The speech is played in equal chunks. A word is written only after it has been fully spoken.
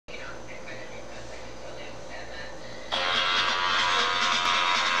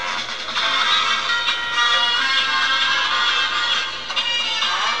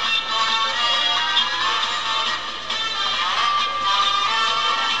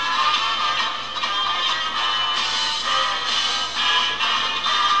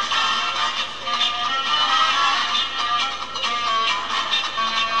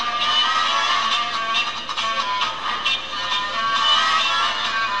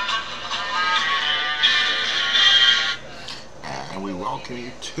taking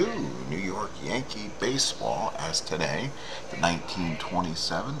you to New York Yankee baseball as today, the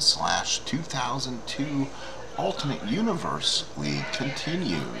 1927/2002 Alternate Universe League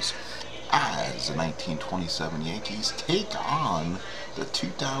continues as the 1927 Yankees take on the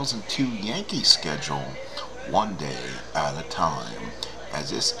 2002 Yankee Schedule one day at a time,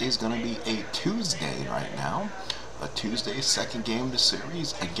 as this is going to be a Tuesday right now. A Tuesday second game of the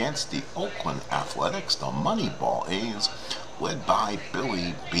series against the Oakland Athletics, the Moneyball A's, led by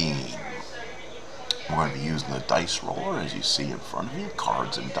Billy Beane. We're going to be using the dice roller as you see in front of you,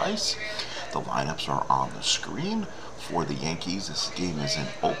 cards and dice. The lineups are on the screen. For the Yankees, this game is in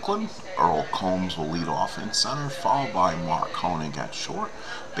Oakland. Earl Combs will lead off in center, followed by Mark Koenig at short,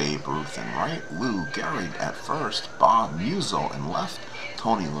 Babe Ruth in right, Lou Gehrig at first, Bob Musial in left,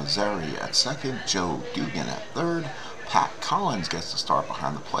 Tony Lazzeri at second, Joe Dugan at third, Pat Collins gets the start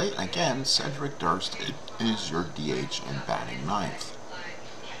behind the plate, and again, Cedric Durst is your DH in batting ninth.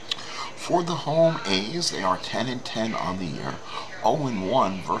 For the home A's, they are 10-10 on the year,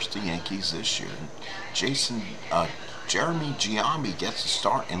 0-1 versus the Yankees this year. Jeremy Giambi gets the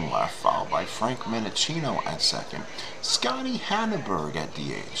start in left, followed by Frank Minichino at second, Scotty Hanneberg at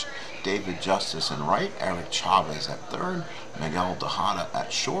DH, David Justice in right, Eric Chavez at third, Miguel Tejada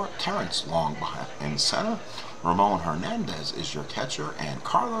at short, Terrence Long in center, Ramon Hernandez is your catcher, and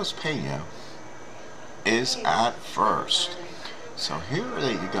Carlos Pena is at first. So here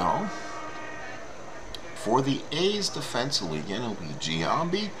you go. For the A's defensively, again, it'll be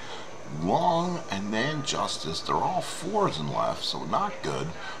Giambi, Long, and then Justice. They're all fours in left, so not good.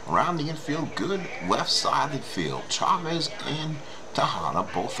 Around the infield, good left side of the field. Chavez and Tejada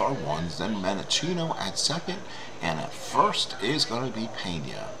both are ones. Then Minichino at second, and at first is going to be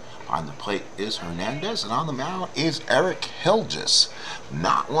Pena. On the plate is Hernandez, and on the mound is Eric Hiljus.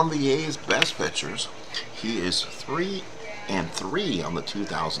 Not one of the A's best pitchers. He is 3-3 on the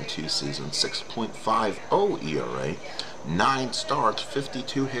 2002 season, 6.50 ERA, 9 starts,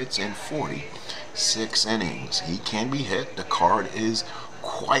 52 hits, and 46 innings. He can be hit. The card is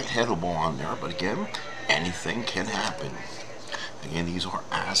quite hittable on there, but again, anything can happen. Again, these are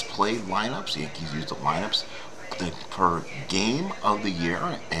as-played lineups. The Yankees use the lineups per game of the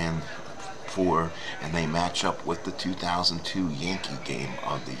year, and they match up with the 2002 Yankee game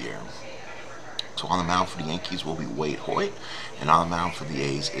of the year. So on the mound for the Yankees will be Waite Hoyt, and on the mound for the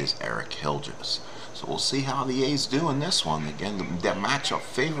A's is Eric Hiljus. So we'll see how the A's do in this one. Again, that matchup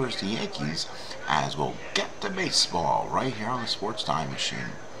favors the Yankees, as we'll get to baseball right here on the Sports Time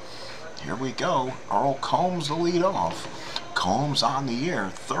Machine. Here we go. Earl Combs the lead off. Combs on the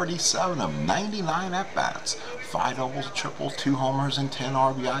year, 37 of 99 at-bats, 5 doubles, a triple, 2 homers, and 10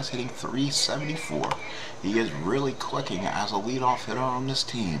 RBIs, hitting .374. He is really clicking as a leadoff hitter on this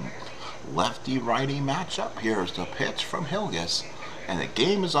team. Lefty-righty matchup. Here's the pitch from Hiljus, and the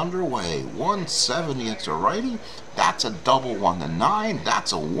game is underway. 170 against a righty. That's a double 1-9.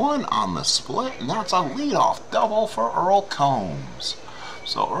 That's a 1 on the split, and that's a leadoff double for Earl Combs.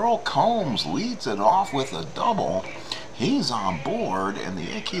 So Earl Combs leads it off with a double. He's on board, and the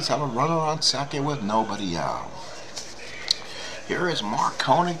Yankees have a runner on second with nobody out. Here is Mark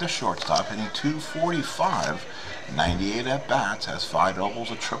Koenig, the shortstop, hitting .245. 98 at-bats, has 5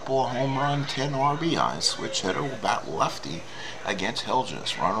 doubles, a triple, a home run, 10 RBIs. Switch hitter will bat lefty against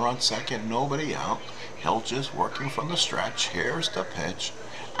Hiljus. Runner on second, nobody out. Hiljus working from the stretch. Here's the pitch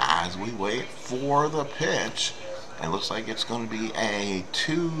as we wait for the pitch. It looks like it's going to be a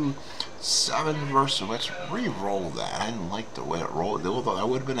 2-7 versus. Let's re-roll that. I didn't like the way it rolled, although that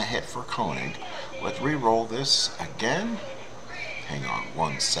would have been a hit for Koenig. Let's re-roll this again. Hang on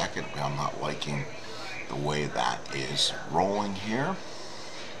 1 second. I'm not liking the way that is rolling here.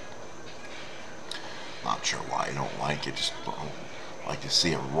 Not sure why I don't like it. Just like to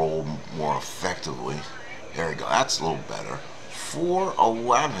see it roll more effectively. There we go. That's a little better.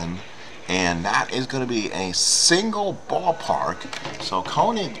 4-11. And that is going to be a single ballpark. So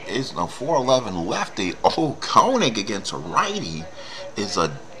Koenig is the 4-11 lefty. Oh, Koenig against a righty is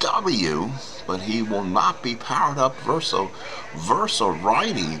a W, but he will not be powered up versus a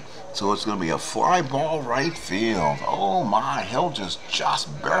righty. So it's going to be a fly ball right field. Oh my, Hiljus just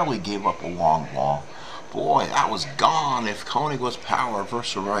barely gave up a long ball. Boy, that was gone if Koenig was powered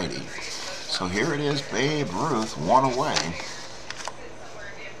versus a righty. So here it is, Babe Ruth, 1 away.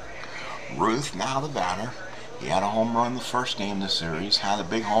 Ruth now the batter. He had a home run the first game of the series, had a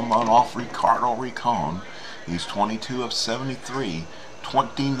big home run off Ricardo Ricon. He's 22 of 73,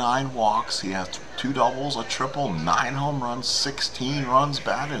 29 walks. He has 2 doubles, a triple, 9 home runs, 16 runs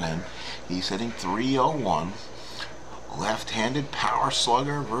batted in. He's hitting .301. Left-handed power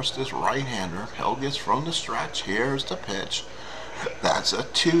slugger versus this right-hander. Hiljus from the stretch. Here's the pitch. That's a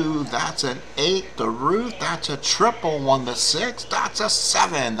 2. That's an 8. The Ruth. That's a triple. 1 to 6. That's a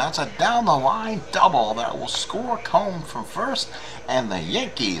 7. That's a down the line double that will score home from first. And the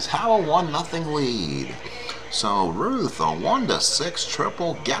Yankees have a 1-0 lead. So Ruth, a 1 to 6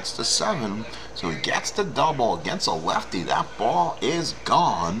 triple, gets the 7. So he gets the double against a lefty. That ball is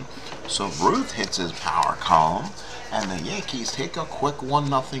gone. So Ruth hits his power column. And the Yankees take a quick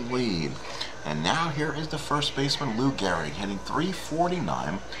 1-0 lead. And now here is the first baseman, Lou Gehrig, hitting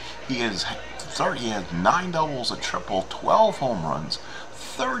 .349. He has 9 doubles, a triple, 12 home runs,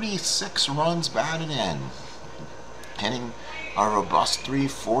 36 runs batted in, hitting a robust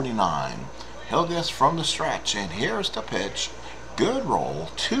 .349. Hiljus from the stretch, and here's the pitch. Good roll,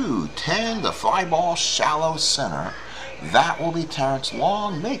 2-10, the fly ball, shallow center. That will be Terrence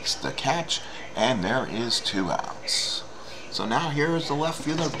Long, makes the catch, and there is 2 outs. So now here is the left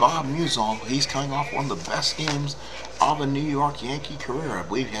fielder, Bob Musial. He's coming off one of the best games of a New York Yankee career. I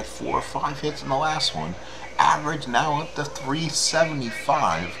believe he had 4 or 5 hits in the last one. Average now up to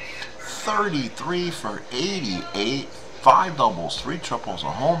 .375. 33 for 88. 5 doubles, 3 triples,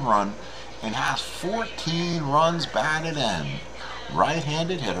 a home run, and has 14 runs batted in.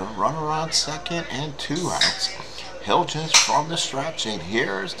 Right-handed hitter, run around second and 2 outs. Hiljus from the stretch, and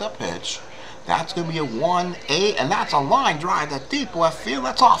here's the pitch. That's going to be a 1-8, and that's a line drive to deep left field.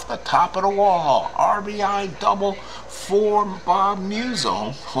 That's off the top of the wall. RBI double for Bob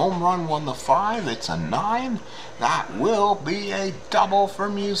Musial. Home run 1 to 5. It's a 9. That will be a double for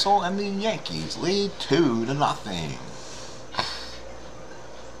Musial, and the Yankees lead 2-0.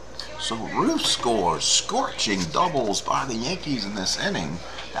 So Ruth scores scorching doubles by the Yankees in this inning.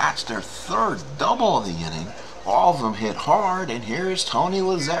 That's their 3rd double of the inning. All of them hit hard, and here's Tony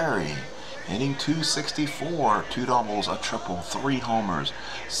Lazzeri. Hitting .264, 2 doubles, a triple, 3 homers,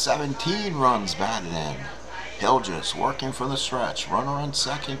 17 runs batted in. Hiljus working from the stretch, runner on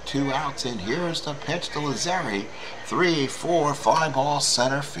second, 2 outs, and here's the pitch to Lazzeri. 3-4 fly ball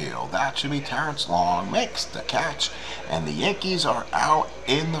center field. That should be Terrence Long, makes the catch, and the Yankees are out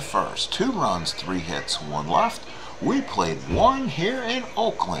in the first. 2 runs, 3 hits, 1 left. We played 1 here in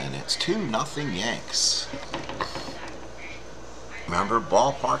Oakland. It's 2-0 Yanks. Remember,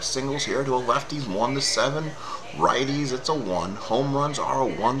 ballpark singles here to a lefties 1 to 7, righties it's a 1, home runs are a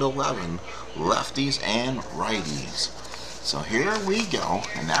 1 to 11, lefties and righties. So here we go,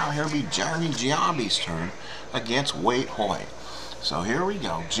 and now here will be Jeremy Giambi's turn against Waite Hoyt. So here we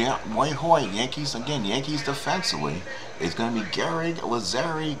go, Waite Hoyt, Yankees again, Yankees defensively. It's going to be Gehrig,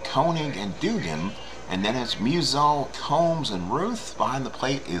 Lazzeri, Koenig, and Dugan. And then it's Musial, Combs, and Ruth. Behind the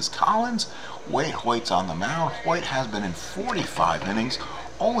plate is Collins. Waite Hoyt's on the mound. Hoyt has been in 45 innings,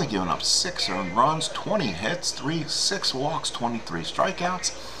 only given up 6 earned runs, 20 hits, 6 walks, 23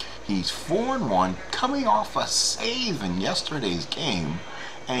 strikeouts. He's 4-1, coming off a save in yesterday's game,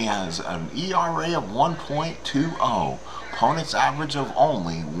 and he has an ERA of 1.20. Opponent's average of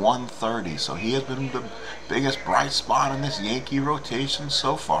only 130. So he has been the biggest bright spot in this Yankee rotation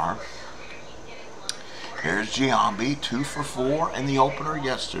so far. Here's Giambi, 2 for 4 in the opener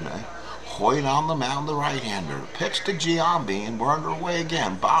yesterday. Hoyt on the mound, the right-hander. Pitch to Giambi, and we're underway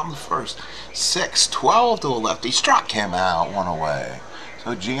again. Bottom of the first. 6-12 to the lefty. Struck him out, 1 away.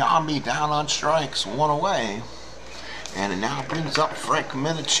 So Giambi down on strikes, 1 away. And it now brings up Frank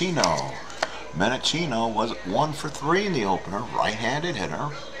Menechino. Menechino was 1 for 3 in the opener. Right-handed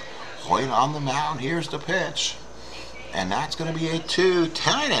hitter. Hoyt on the mound. Here's the pitch. And that's going to be a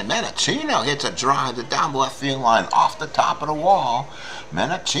 2-10, and Menechino hits a drive to down the left field line off the top of the wall.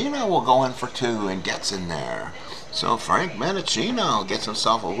 Menechino will go in for 2 and gets in there. So Frank Menechino gets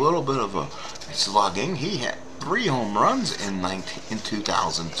himself a little bit of a slugging. He hit 3 home runs in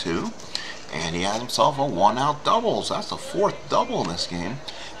 2002, and he had himself a 1-out double. So that's the 4th double in this game,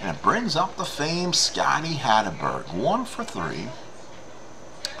 and it brings up the famed Scotty Hatteberg, 1 for 3.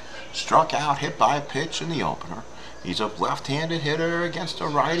 Struck out, hit by a pitch in the opener. He's a left-handed hitter against a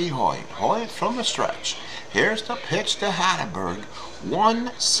righty Hoyt. Hoyt from the stretch. Here's the pitch to Hatteberg.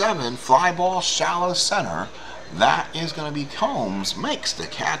 1-7 fly ball shallow center. That is going to be Combs. Makes the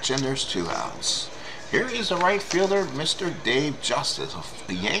catch, and there's 2 outs. Here is the right fielder, Mr. Dave Justice.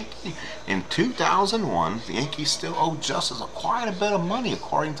 The Yankee in 2001, the Yankees still owe Justice quite a bit of money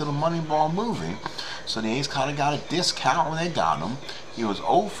according to the Moneyball movie. So the Yankees kind of got a discount when they got him. He was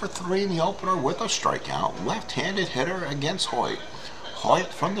 0 for 3 in the opener with a strikeout. Left-handed hitter against Hoyt. Hoyt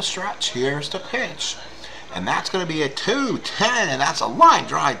from the stretch. Here's the pitch. And that's going to be a 2-10, and that's a line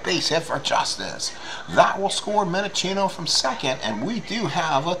drive base hit for Justice. That will score Menechino from second, and we do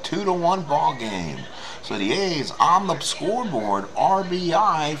have a 2-1 ball game. So the A's on the scoreboard,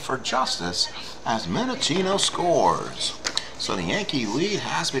 RBI for Justice as Menechino scores. So the Yankee lead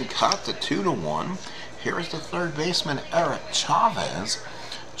has been cut to 2-1. Here is the third baseman, Eric Chavez.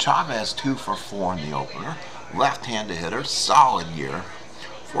 Chavez 2 for 4 in the opener. Left-handed hitter, solid year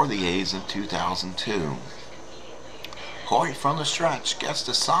for the A's in 2002. Hoyt from the stretch gets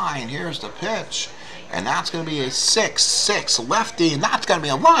the sign. Here's the pitch. And that's going to be a 6-6 lefty. And that's going to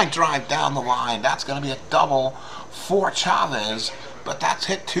be a line drive down the line. That's going to be a double for Chavez. But that's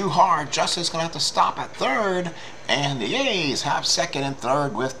hit too hard. Justice is going to have to stop at third. And the A's have second and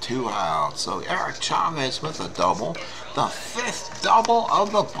third with 2 outs. So Eric Chavez with a double. The 5th double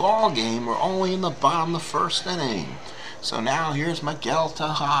of the ball game. We're only in the bottom of the first inning. So now here's Miguel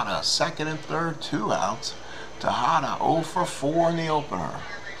Tejada. Second and third, 2 outs. Tejada 0 for 4 in the opener.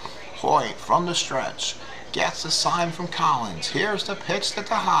 Hoyt from the stretch gets the sign from Collins. Here's the pitch to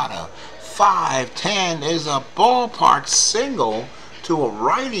Tejada. 5-10 is a ballpark single to a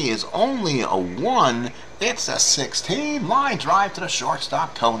righty is only a 1. It's a 16. Line drive to the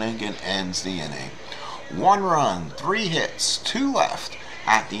shortstop Koenig and ends the inning. 1 run, 3 hits, 2 left.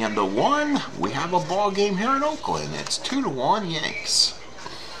 At the end of 1, we have a ball game here in Oakland. It's 2-1 Yanks.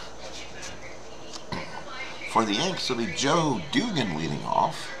 For the Yanks, it'll be Joe Dugan leading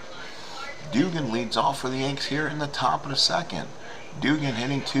off. Dugan leads off for the Yanks here in the top of the second. Dugan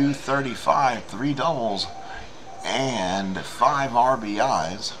hitting .235, 3 doubles, and 5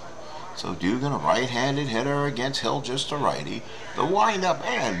 RBIs. So Dugan, a right-handed hitter against Hiljus, the righty. The windup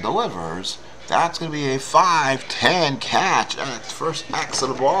and delivers. That's going to be a 5-10 catch at first X of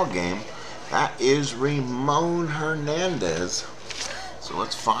the ball game. That is Ramon Hernandez. So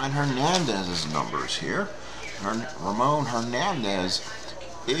let's find Hernandez's numbers here. Ramon Hernandez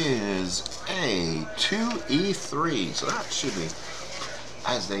is a 2E3. So that should be,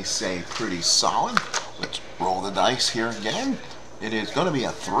 as they say, pretty solid. Let's roll the dice here again. It is going to be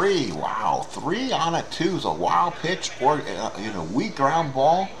a 3. Wow, 3 on a 2 is a wild pitch or weak ground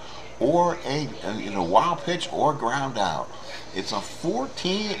ball, or a wild pitch or ground out. It's a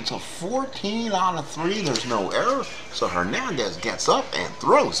 14. It's a 14 on a 3. There's no error. So Hernandez gets up and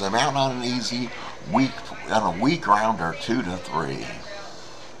throws him out on an easy weak grounder, 2-3.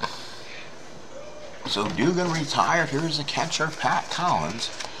 So Dugan retired. Here's the catcher, Pat Collins.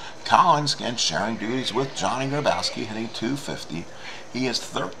 Collins, again, sharing duties with Johnny Grabowski, hitting .250. He is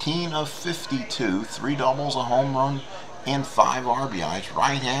 13 of 52, 3 doubles, a home run, and 5 RBIs.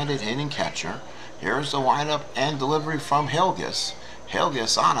 Right-handed hitting catcher. Here's the windup and delivery from Hiljus.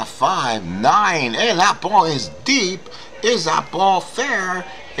 Hiljus on a 5-9, and that ball is deep. Is that ball fair?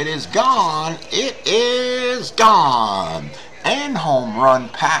 It is gone. It is gone. And home run,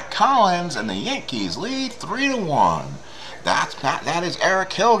 Pat Collins, and the Yankees lead 3-1. That is Eric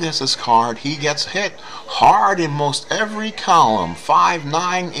Hiljus' card. He gets hit hard in most every column.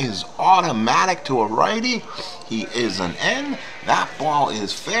 5-9 is automatic to a righty. He is an N. That ball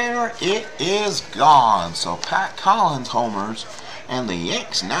is fair. It is gone. So Pat Collins homers, and the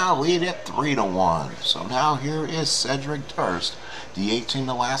Yanks now lead it 3-1. So now here is Cedric Durst, DHing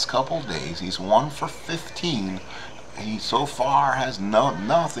the last couple days. He's 1 for 15. He so far has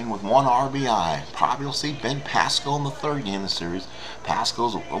nothing with 1 RBI. Probably will see Ben Pascal in the 3rd game of the series.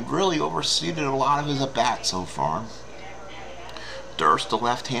 Pascal's really overseeded a lot of his at-bats so far. Durst, the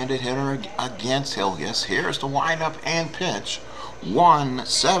left-handed hitter against Hiljus. Here's the windup and pitch.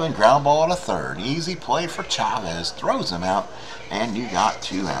 1-7, ground ball to 3rd. Easy play for Chavez. Throws him out, and you got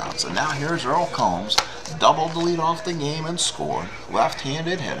 2 outs. And now here's Earl Combs. Doubled the lead off the game and scored.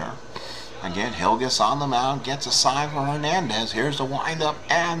 Left-handed hitter. Again, Hiljus on the mound, gets a sign for Hernandez. Here's the windup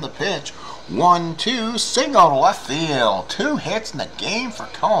and the pitch. 1-2, single to left field. 2 hits in the game for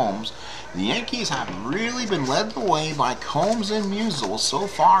Combs. The Yankees have really been led the way by Combs and Musial so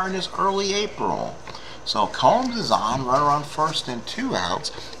far in this early April. So Combs is on, runner on first and 2 outs.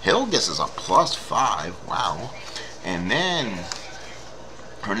 Hiljus is a +5, wow. And then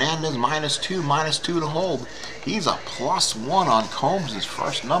Hernandez -2 to hold. He's a +1 on Combs'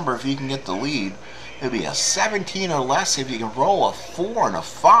 first number if he can get the lead. It'll be a 17 or less if you can roll a 4 and a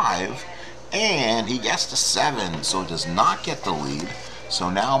 5. And he gets to 7, so does not get the lead. So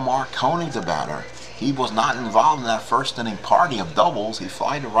now Mark Koenig, the batter. He was not involved in that first inning party of doubles. He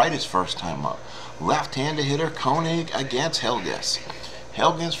fly to right his first time up. Left-handed hitter Koenig against Hiljus.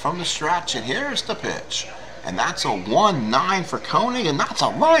 Hiljus from the stretch, and here's the pitch. And that's a 1-9 for Koenig, and that's a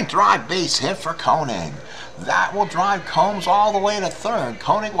line drive base hit for Koenig. That will drive Combs all the way to 3rd.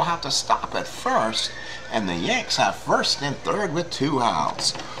 Koenig will have to stop at first, and the Yanks have first and 3rd with 2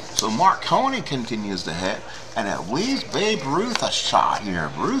 outs. So Mark Koenig continues to hit, and it leaves Babe Ruth a shot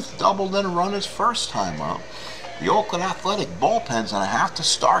here. Ruth doubled in a run his first time up. The Oakland Athletic bullpen's going to have to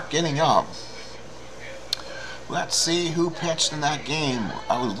start getting up. Let's see who pitched in that game.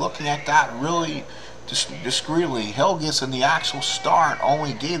 I was looking at that really discreetly. Hiljus in the actual start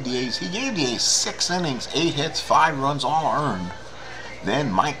only gave the A's. He gave the A's 6 innings, 8 hits, 5 runs, all earned. Then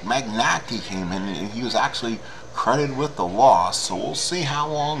Mike Magnacchi came in, and he was actually credited with the loss. So we'll see how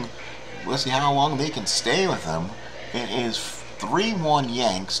long. Let's see how long they can stay with him. It is 3-1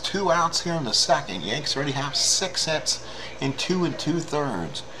 Yanks. 2 outs here in the second. Yanks already have 6 hits in 2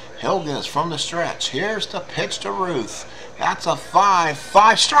 2/3. Hiljus from the stretch. Here's the pitch to Ruth. That's a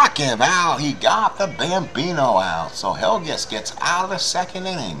 5-5. Struck him out. He got the Bambino out. So Hiljus gets out of the second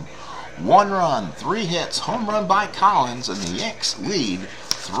inning. 1 run, 3 hits, home run by Collins, and the Yanks lead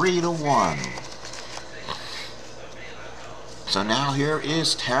 3-1. So now here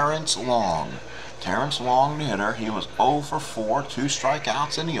is Terrence Long. Terrence Long, the hitter. He was 0 for 4, 2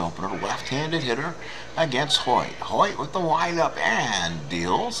 strikeouts in the opener. Left-handed hitter against Hoyt. Hoyt with the windup and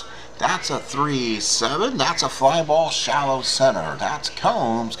deals. That's a 3-7. That's a fly ball shallow center. That's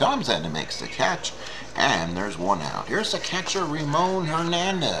Combs. Comes in and makes the catch. And there's 1 out. Here's the catcher, Ramon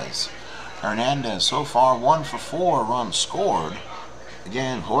Hernandez. Hernandez so far 1 for 4 runs scored.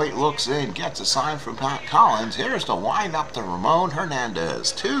 Again, Hoyt looks in, gets a sign from Pat Collins. Here's the windup to Ramon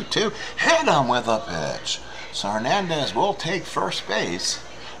Hernandez. 2-2. Hit him with a pitch. So Hernandez will take first base.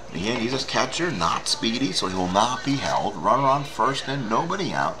 Again, he's a catcher, not speedy, so he will not be held. Runner on first and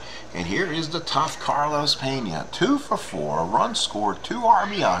nobody out. And here is the tough Carlos Pena. 2 for 4, run scored, 2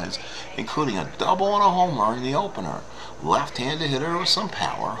 RBIs, including a double and a home run in the opener. Left-handed hitter with some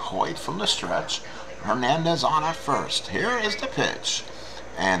power. Hoyt from the stretch. Hernandez on at first. Here is the pitch.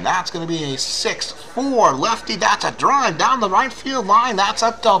 And that's going to be a 6-4 lefty. That's a drive down the right field line. That's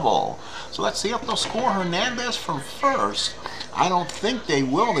a double. So let's see if they'll score Hernandez from first. I don't think they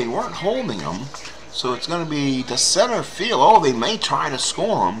will. They weren't holding him. So it's going to be to center field. Oh, they may try to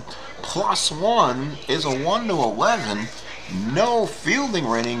score him. +1 is a 1-11. No fielding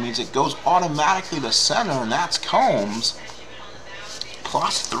rating means it goes automatically to center, and that's Combs.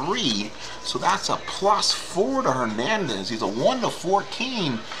 +3. So that's a +4 to Hernandez. He's a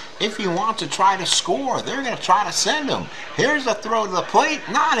 1-14. If you want to try to score, they're going to try to send him. Here's the throw to the plate.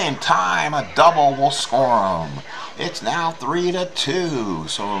 Not in time. A double will score him. It's now 3-2.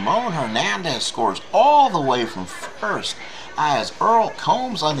 So Ramon Hernandez scores all the way from first as Earl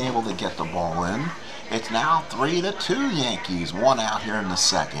Combs unable to get the ball in. It's now 3-2 Yankees. 1 out here in the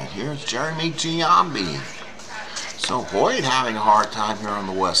second. Here's Jeremy Giambi. So Hoyt having a hard time here on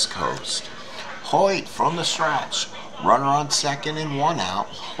the West Coast. Hoyt from the stretch. Runner on second and 1 out.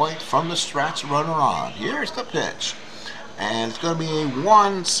 Hoyt from the stretch, runner on. Here's the pitch. And it's going to be a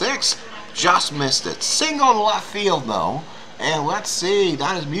 1-6. Just missed it. Single to left field, though. And let's see.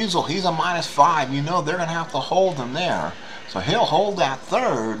 That is Musial. He's a -5. You know they're going to have to hold him there. So he'll hold that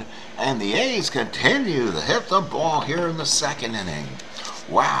third. And the A's continue to hit the ball here in the second inning.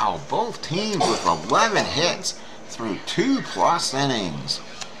 Wow. Both teams with 11 hits through 2+ innings.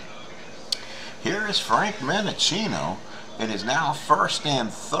 Here is Frank Minichino. It is now first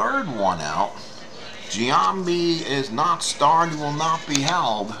and third, 1 out. Giambi is not starred, will not be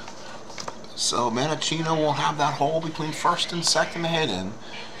held. So Minichino will have that hole between first and second to hit in.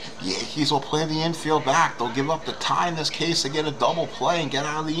 Yankees will play the infield back. They'll give up the tie in this case to get a double play and get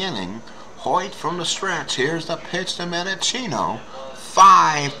out of the inning. Hoyt from the stretch. Here's the pitch to Minichino.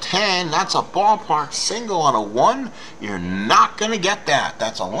 5-10. That's a ballpark single on a 1. You're not going to get that.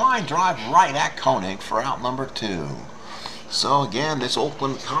 That's a line drive right at Koenig for out number 2. So again, this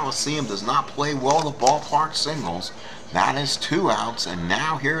Oakland Coliseum does not play well the ballpark singles. That is 2 outs. And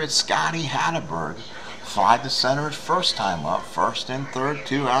now here is Scotty Hatteberg. Fly to center his first time up. First and third,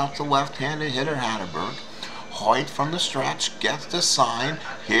 2 outs. The left-handed hitter Hatteberg. Hoyt from the stretch gets the sign.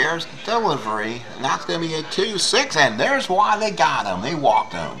 Here's the delivery. And that's going to be a 2-6. And there's why they got him. They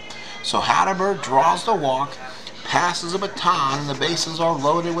walked him. So Hatteberg draws the walk, passes a baton, and the bases are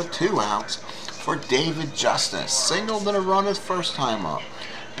loaded with 2 outs for David Justice. Singled to the run his first time up.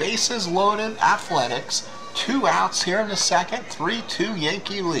 Bases loaded, Athletics. 2 outs here in the second. 3-2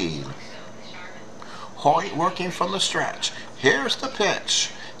 Yankee lead. Hoyt working from the stretch. Here's the pitch.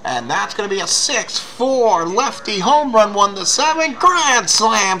 And that's going to be a 6-4 lefty home run, 1-7. Grand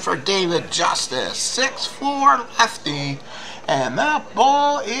slam for David Justice. 6-4 lefty. And that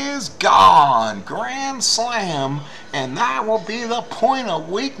ball is gone. Grand slam. And that will be the point of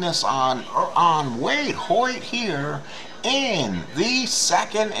weakness on Waite. Hoyt here in the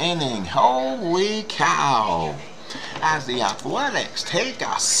second inning. Holy cow. As the Athletics take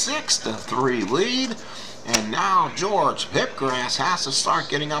a 6-3 lead. And now George Pipgrass has to start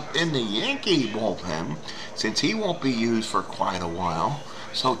getting up in the Yankee bullpen since he won't be used for quite a while.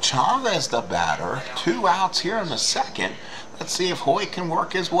 So Chavez the batter, 2 outs here in the second. Let's see if Hoyt can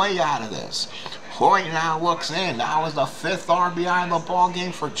work his way out of this. Hoyt now looks in. That was the 5th RBI of the ball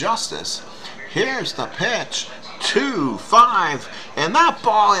game for Justice. Here's the pitch. 2-5, and that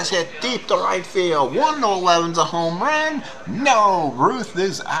ball is hit deep to right field. 1-11's a home run. No, Ruth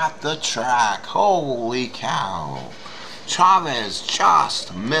is at the track. Holy cow. Chavez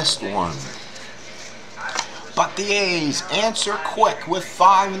just missed one. But the A's answer quick with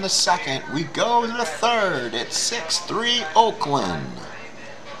 5 in the second. We go to the third. It's 6-3 Oakland.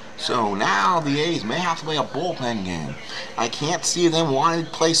 So now the A's may have to play a bullpen game. I can't see them wanting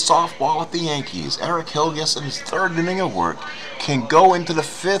to play softball with the Yankees. Eric Hiljus in his 3rd inning of work can go into the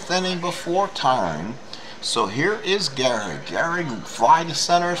 5th inning before time. So here is Gary. Gary fly to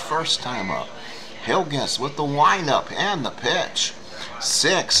center his first time up. Hiljus with the windup and the pitch.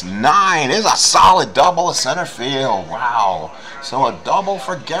 6-9 is a solid double to center field. Wow. So a double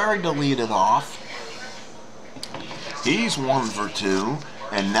for Gary to lead it off. He's 1 for 2.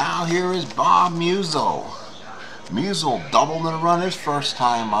 And now here is Bob Musial. Musial doubled the run his first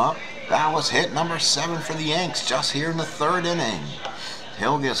time up. That was hit number 7 for the Yanks just here in the 3rd inning.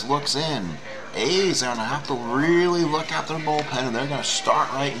 Hiljus looks in. A's are going to have to really look at their bullpen, and they're going to start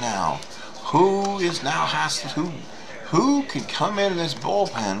right now. Who can come into this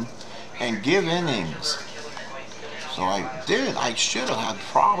bullpen and give innings? So I should have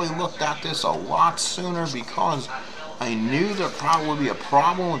probably looked at this a lot sooner, because I knew there probably would be a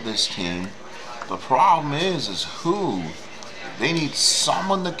problem with this team. The problem is who? They need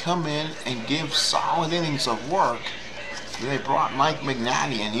someone to come in and give solid innings of work. They brought Mike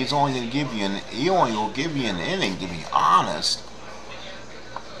Magnati, and he's only going to give you will give you an inning, to be honest.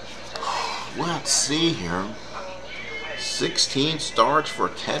 Let's see here. 16 starts for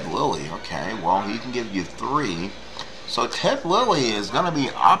Ted Lilly. Okay, well, he can give you 3. So Ted Lilly is going to be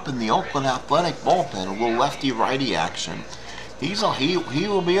up in the Oakland Athletic bullpen, a little lefty-righty action. He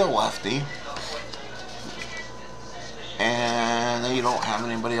will be a lefty, and they don't have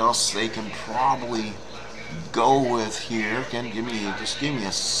anybody else they can probably go with here. Just give me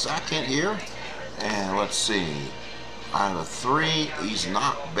a second here, and let's see. Out of 3, he's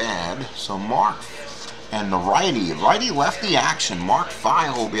not bad. So Mark and the righty-lefty action. Mark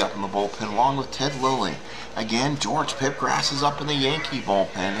Feil will be up in the bullpen along with Ted Lilly. Again, George Pipgrass is up in the Yankee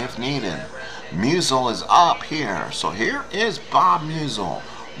bullpen if needed. Musial is up here. So here is Bob Musial.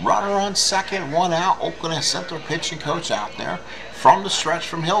 Runner on second, 1 out. Oakland has sent their pitching coach out there from the stretch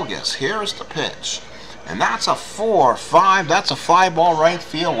from Hiljus. Here's the pitch. And that's a 4-5. That's a fly ball right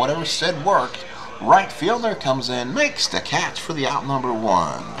field. Whatever said worked. Right fielder comes in, makes the catch for the out number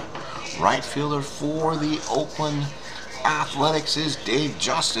 1. Right fielder for the Oakland Athletics is Dave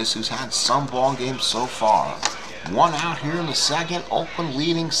Justice, who's had some ball games so far. 1 out here in the second. Oakland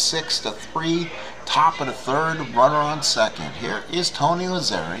leading 6-3. Top of the 3rd. Runner on second. Here is Tony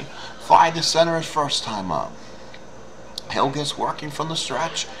Lazzeri. Fly to center his first time up. Hiljus working from the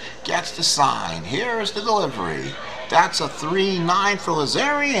stretch. Gets the sign. Here's the delivery. That's a 3-9 for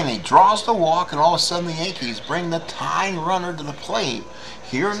Lazzeri, and he draws the walk, and all of a sudden the Yankees bring the tying runner to the plate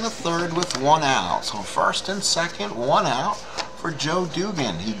here in the 3rd with 1 out. So first and second, 1 out for Joe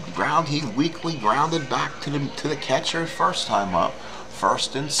Dugan. He weakly grounded back to the catcher first time up.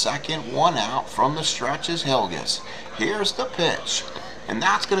 First and second, 1 out from the stretch is Hiljus. Here's the pitch. And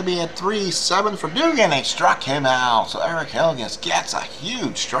that's going to be a 3-7 for Dugan. They struck him out. So Eric Hiljus gets a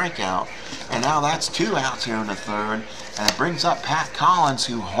huge strikeout. And now that's 2 outs here in the 3rd. And it brings up Pat Collins,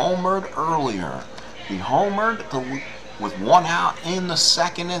 who homered earlier. He homered with 1 out in the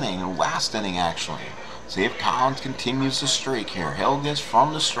 2nd inning, last inning actually. See if Collins continues the streak here. Hiljus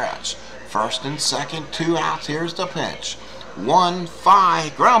from the stretch. First and second, 2 outs. Here's the pitch.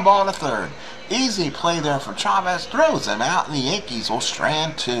 1-5, ground ball to 3rd. Easy play there for Chavez, throws him out, and the Yankees will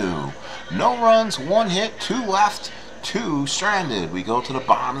strand 2. No runs, 1 hit, 2 left, 2 stranded. We go to the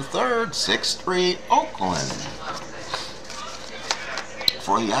bottom of the 3rd, 6-3 Oakland.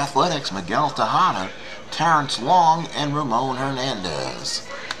 For the Athletics, Miguel Tejada, Terrence Long, and Ramon Hernandez.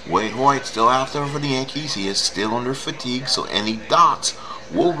 Waite Hoyt still out there for the Yankees. He is still under fatigue, so any dots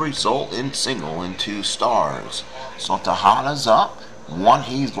will result in single and 2 stars. So Tejada's up.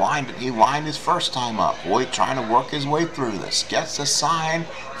 He lined his first time up. Hoyt trying to work his way through this. Gets the sign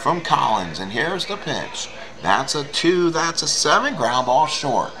from Collins, and here's the pitch. That's a 2, that's a 7, ground ball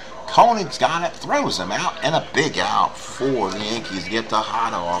short. Konig's got it, throws him out, and a big out for the Yankees to get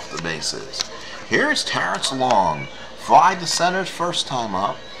Tejada off the bases. Here's Terrence Long. Fly to center's first time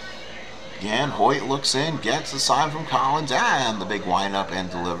up. Again, Hoyt looks in, gets the sign from Collins, and the big windup and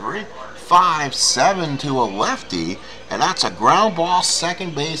delivery. 5-7 to a lefty, and that's a ground ball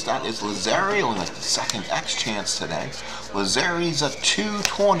second base. That is Lazzari, only the second X chance today. Lazzari's a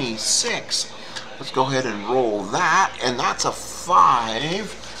 226. Let's go ahead and roll that, and that's a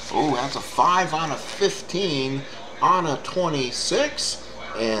 5. Oh, that's a 5 on a 15 on a 26,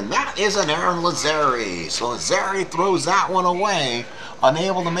 and that is an error on Lazzari. So Lazzari throws that one away,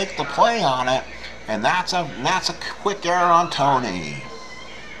 unable to make the play on it, and that's a quick error on Tony.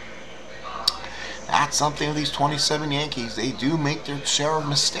 That's something of these 27 Yankees. They do make their share of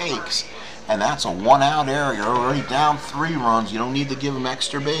mistakes. And that's a 1-out error. You're already down 3 runs. You don't need to give them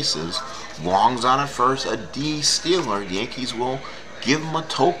extra bases. Long's on at first, a D stealer. The Yankees will give him a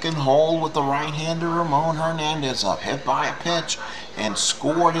token hold with the right-hander Ramon Hernandez up. Hit by a pitch and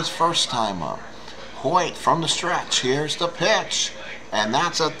scored his first time up. Hoyt from the stretch. Here's the pitch. And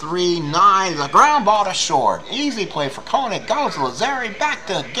that's a 3-9. The ground ball to short. Easy play for Koenig. Goes to Lazzari. Back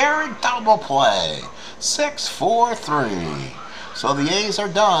to Garrett. Double play. 6-4-3. So the A's are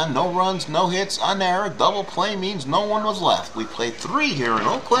done. No runs, no hits, unerred. Double play means no one was left. We played 3 here in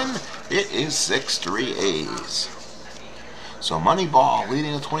Oakland. It is 6-3 A's. So Moneyball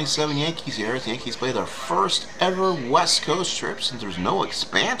leading the 27 Yankees here as the Yankees play their first ever West Coast trip since there's no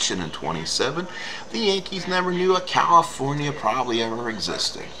expansion in 27. The Yankees never knew a California probably ever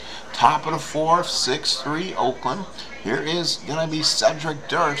existed. Top of the 4th, 6-3 Oakland. Here is going to be Cedric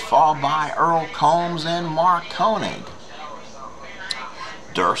Durst, followed by Earl Combs and Mark Koenig.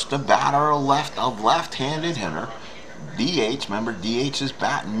 Durst, the batter, a left-handed hitter. DH, remember DH is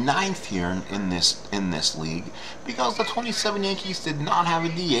batting 9th here in this league because the 27 Yankees did not have a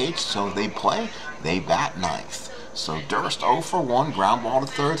DH, so they bat 9th. So Durst 0 for 1, ground ball to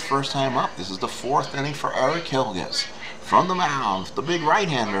 3rd, first time up. This is the 4th inning for Eric Hiljus. From the mound, the big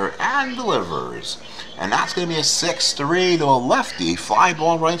right-hander, and delivers. And that's going to be a 6-3 to a lefty. Fly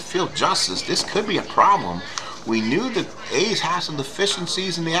ball right field. Justice, this could be a problem. We knew the A's had some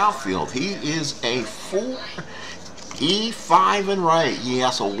deficiencies in the outfield. He is a 4. E5 and right. He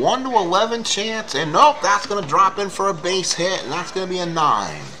has a 1 to 11 chance, and nope, that's going to drop in for a base hit, and that's going to be a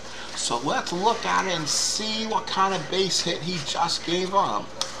 9. So let's look at it and see what kind of base hit he just gave up.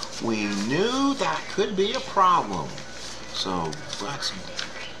 We knew that could be a problem. So let's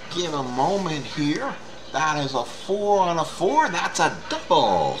give a moment here. That is a 4 on a 4. That's a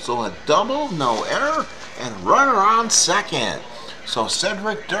double. So a double, no error, and runner on second. So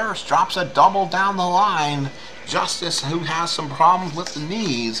Cedric Durst drops a double down the line. Justice, who has some problems with the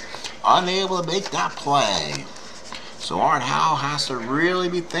knees, unable to make that play. So Art Howe has to really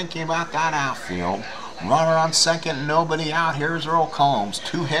be thinking about that outfield. Runner on second, nobody out. Here's Earl Combs.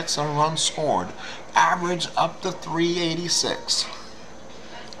 2 hits and a run scored. Average up to 386.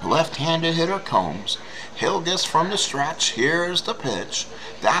 Left-handed hitter Combs. Hiljus from the stretch. Here's the pitch.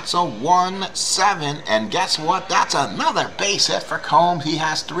 That's a 1-7, and guess what? That's another base hit for Combs. He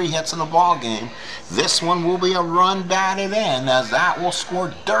has 3 hits in the ball game. This one will be a run batted in, as that will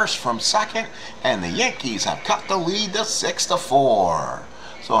score Durst from second, and the Yankees have cut the lead to 6-4.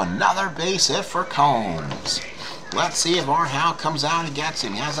 So another base hit for Combs. Let's see if Art Howe comes out and gets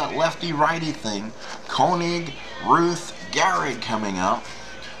him. He has that lefty-righty thing. Koenig, Ruth, Garrett coming up.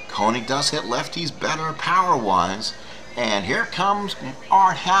 Koenig does hit lefties better power-wise. And here comes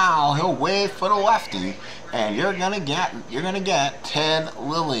Art Howe. He'll wave for the lefty, and you're gonna get Ted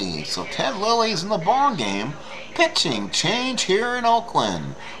Lilly. So Ted Lilly's in the ball game. Pitching change here in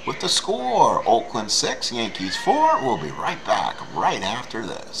Oakland with the score: Oakland 6, Yankees 4. We'll be right back right after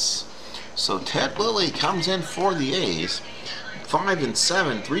this. So Ted Lilly comes in for the A's.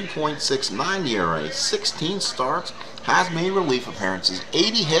 5-7, 3.69 ERA, 16 starts, has made relief appearances,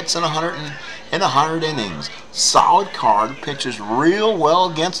 80 hits in 100 innings. Solid card, pitches real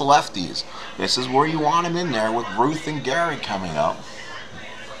well against lefties. This is where you want him in there with Ruth and Gary coming up.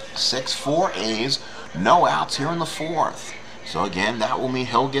 6-4 A's, no outs here in the 4th. So again, that will mean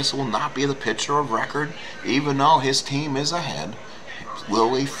Hiljus will not be the pitcher of record, even though his team is ahead.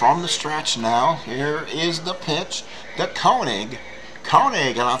 Lilly from the stretch now. Here is the pitch to Koenig.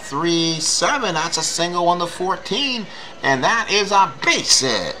 Koenig on a 3-7. That's a single on the 14, and that is a base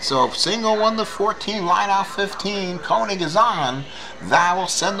hit. So single on the 14, line out 15. Koenig is on. That will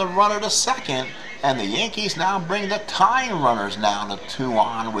send the runner to second, and the Yankees now bring the tying runners down to 2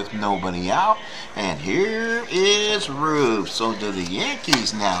 on with nobody out. And here is Ruth. So do the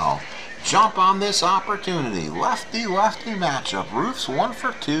Yankees now jump on this opportunity? Lefty-lefty matchup. Ruth's 1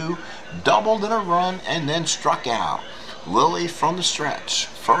 for 2, doubled in a run, and then struck out. Lilly from the stretch.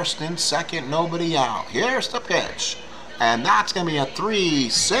 First and second, nobody out. Here's the pitch. And that's going to be a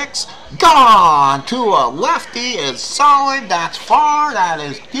 3-6. Gone to a lefty is solid. That's far. That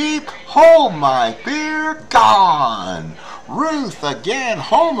is deep. Hold my beer. Gone. Ruth again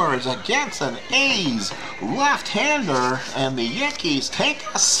homers against an A's left-hander. And the Yankees take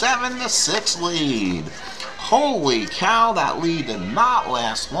a 7-6 lead. Holy cow, that lead did not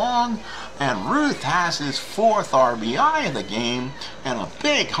last long. And Ruth has his 4th RBI of the game. And a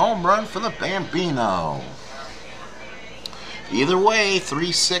big home run for the Bambino. Either way,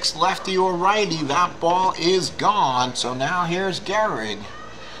 3-6 lefty or righty, that ball is gone. So now here's Gehrig.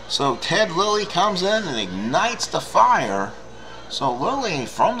 So Ted Lilly comes in and ignites the fire. So Lilly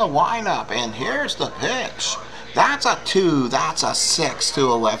from the windup, and here's the pitch. That's a 2, that's a 6 to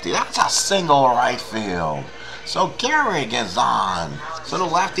a lefty. That's a single right field. So Gehrig is on. So the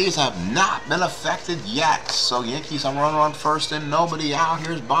lefties have not been affected yet. So Yankees have run on first and nobody out.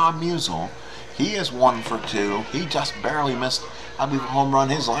 Here's Bob Musial. He is 1 for 2. He just barely missed, I believe, a home run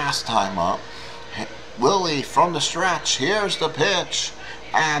his last time up. Lilly from the stretch. Here's the pitch.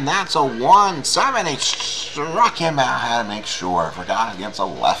 And that's a 1-7. He struck him out. Had to make sure. I forgot against a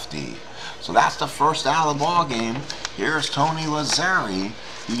lefty. So that's the first out of the ball game. Here's Tony Lazzari.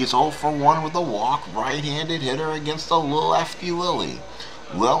 He is 0 for 1 with a walk. Right-handed hitter against the lefty Lilly.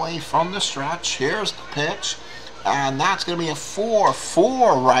 Lilly from the stretch. Here's the pitch. And that's going to be a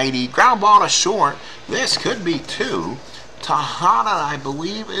 4-4 righty. Ground ball to short. This could be 2. Tejada, I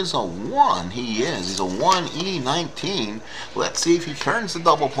believe, is a 1. He is. He's a 1E19. Let's see if he turns the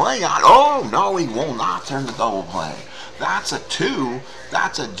double play on. Oh, no, he will not turn the double play. That's a 2.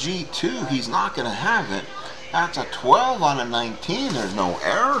 That's a G2. He's not going to have it. That's a 12 on a 19. There's no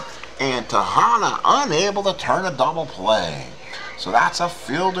error. And Tejada unable to turn a double play. So that's a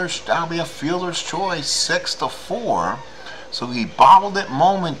fielder's, that'll be a fielder's choice, 6-4. So he bobbled it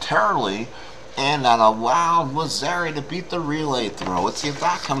momentarily, and that allowed Lazzari to beat the relay throw. Let's see if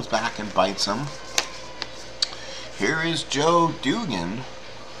that comes back and bites him. Here is Joe Dugan.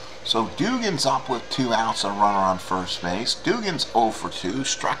 So Dugan's up with 2 outs, a runner on first base. Dugan's 0 for 2,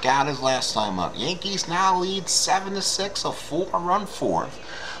 struck out his last time up. Yankees now lead 7-6, a 4-run 4th.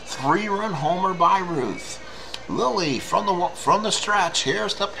 3-run homer by Ruth. Lilly from the stretch.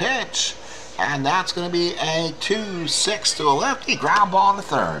 Here's the pitch. And that's going to be a 2-6 to a lefty. Ground ball to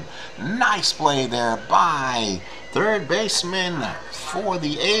third. Nice play there by third baseman for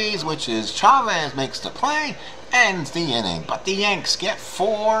the A's, which is Chavez, makes the play. Ends the inning. But the Yanks get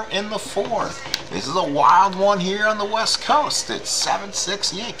 4 in the 4th. This is a wild one here on the West Coast. It's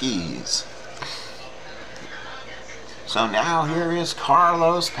 7-6 Yankees. So now here is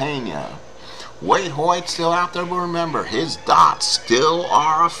Carlos Pena. Waite Hoyt still out there, but remember, his dots still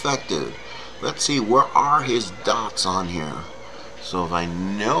are affected. Let's see, where are his dots on here? So if I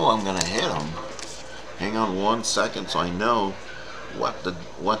know I'm going to hit him, hang on 1 second so I know what the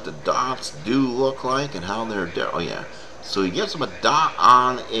dots do look like and how they're there. Oh yeah, so he gives him a dot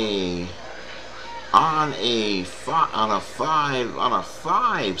on a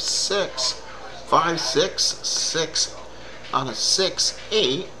 5-6 on a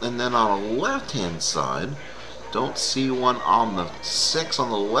 6-8, and then on the left-hand side, don't see one on the 6 on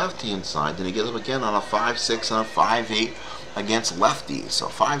the left-hand side. Then he gives up again on a 5-6 and a 5-8 against lefties. So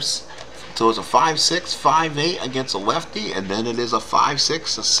it's a 5-6, 5-8 against a lefty, and then it is a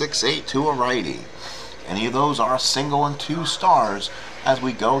 5-6, a 6-8 to a righty. Any of those are single and 2 stars as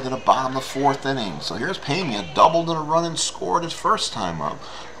we go to the bottom of the 4th inning. So here's Pena, doubled in a run and scored his first time up.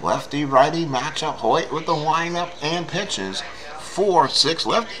 Lefty-righty matchup, Hoyt with the windup and pitches. 4-6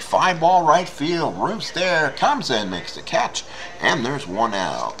 lefty, 5-ball right field. Roof's there, comes in, makes the catch, and there's 1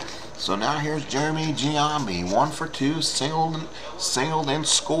 out. So now here's Jeremy Giambi, 1 for 2, singled and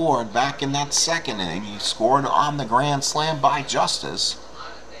scored back in that 2nd inning. He scored on the grand slam by Justice.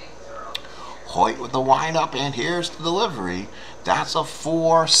 Hoyt with the windup, and here's the delivery. That's a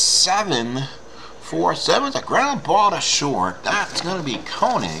 4-7. 4-7 is a ground ball to short. That's going to be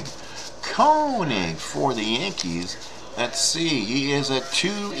Koenig. Koenig for the Yankees. Let's see, he is a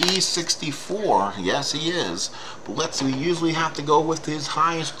 2E64. Yes, he is. But let's see, we usually have to go with his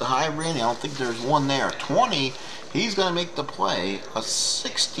highest, the high rating. I don't think there's one there. 20, he's going to make the play. A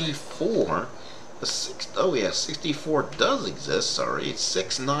 64. Oh yeah, 64 does exist, sorry. It's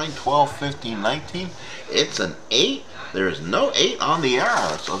 6, 9, 12, 15, 19. It's an 8. There is no 8 on the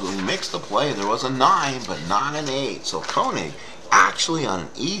error. So he makes the play. There was a 9, but not an 8. So Koenig actually on an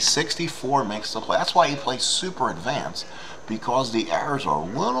E64 makes the play. That's why he plays super advanced, because the errors are a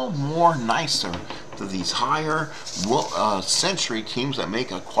little more nicer to these higher century teams that make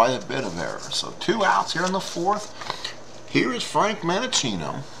quite a bit of errors. So 2 outs here in the 4th. Here is Frank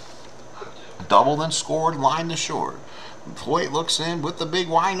Menachino. Doubled and scored, line to short. Hoyt looks in with the big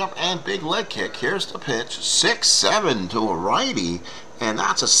windup and big leg kick. Here's the pitch. 6-7 to a righty. And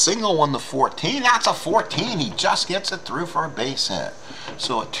that's a single on the 14. That's a 14. He just gets it through for a base hit.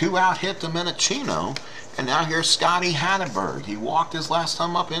 So a 2-out hit to Minichino. And now here's Scotty Hanneberg. He walked his last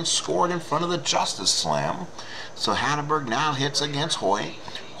time up and scored in front of the Justice Slam. So Hanneberg now hits against Hoyt.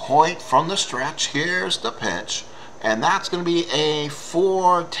 Hoyt from the stretch. Here's the pitch. And that's going to be a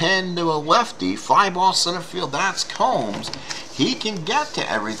 4-10 to a lefty. Fly ball center field. That's Combs. He can get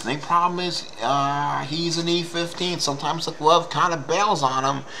to everything. Problem is, he's an E15. Sometimes the glove kind of bails on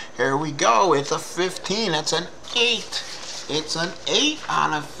him. Here we go. It's a 15. It's an 8. It's an 8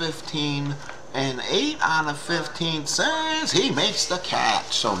 on a 15. An 8 on a 15 says he makes the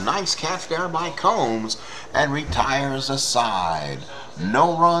catch. So nice catch there by Combs and retires the side.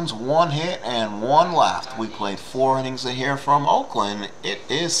 No runs, 1 hit, and 1 left. We played 4 innings here from Oakland. It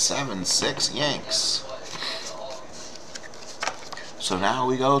is 7-6 Yanks. So now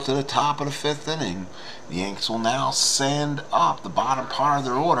we go to the top of the 5th inning. The Yanks will now send up the bottom part of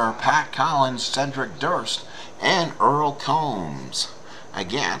their order Pat Collins, Cedric Durst, and Earl Combs.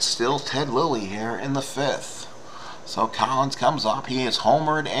 Again, still Ted Lilly here in the 5th. So Collins comes up. He is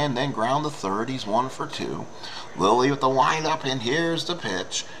homered and then ground to third. He's 1 for 2. Lilly with the windup, and here's the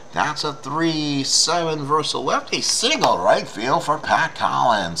pitch. That's a 3-7 versus a lefty single right field for Pat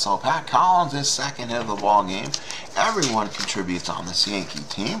Collins. So Pat Collins is second hit of the ball game. Everyone contributes on this Yankee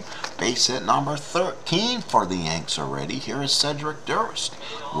team. Base hit number 13 for the Yanks already. Here is Cedric Durst.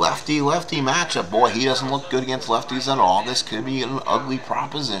 Lefty-lefty matchup. Boy, he doesn't look good against lefties at all. This could be an ugly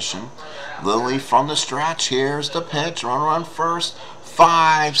proposition. Lilly from the stretch. Here's the pitch. Run first.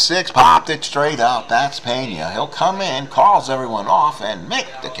 5-6, popped it straight up. That's Pena. He'll come in, calls everyone off, and make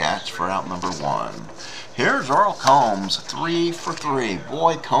the catch for out number 1. Here's Earl Combs, 3 for 3.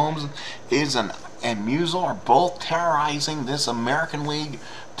 Boy, Combs and Musial are both terrorizing this American League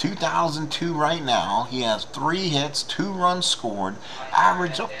 2002 right now. He has 3 hits, 2 runs scored,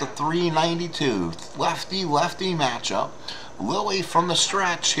 average up to 392. Lefty-lefty matchup. Lilly from the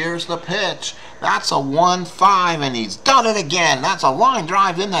stretch. Here's the pitch. That's a 1-5, and he's done it again. That's a line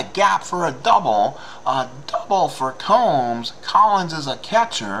drive in the gap for a double. A double for Combs. Collins is a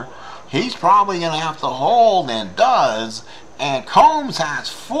catcher. He's probably going to have to hold, and does. And Combs has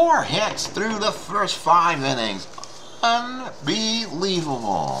 4 hits through the first 5 innings.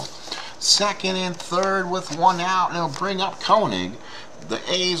 Unbelievable. Second and third with 1 out, and it'll bring up Koenig. The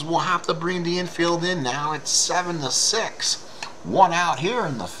A's will have to bring the infield in now. It's 7-6. 1 out here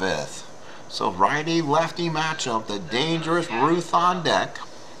in the 5th. So righty-lefty matchup. The dangerous Ruth on deck.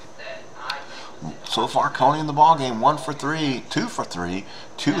 So far, Koenig in the ballgame. 1 for 3, 2 for 3.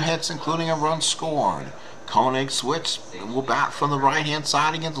 2 hits, including a run scored. Koenig switch will bat from the right-hand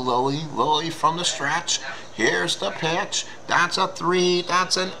side against Lilly. Lilly from the stretch. Here's the pitch. That's a 3.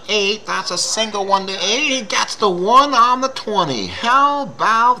 That's an 8. That's a single 1 to 8. He gets the 1 on the 20. How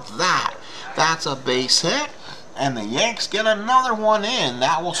about that? That's a base hit. And the Yanks get another 1 in.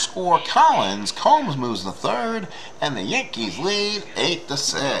 That will score Collins. Combs moves to third. And the Yankees lead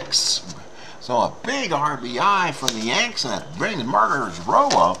 8-6. So a big RBI for the Yanks. And it brings Murderer's Row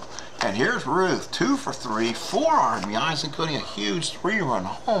up. And here's Ruth, 2 for 3, 4 RBIs, including a huge 3-run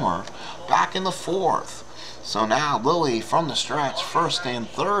homer back in the 4th. So now Lilly from the stretch, first and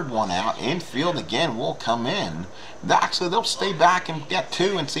third 1 out. Infield again will come in. Actually, they'll stay back and get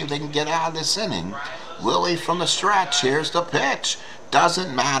 2 and see if they can get out of this inning. Lilly from the stretch. Here's the pitch.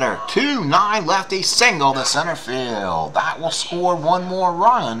 Doesn't matter. 2-9 lefty single to center field. That will score 1 more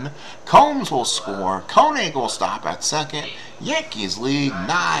run. Combs will score. Koenig will stop at second. Yankees lead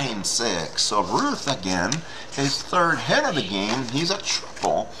 9-6. So Ruth again, his 3rd hit of the game. He's a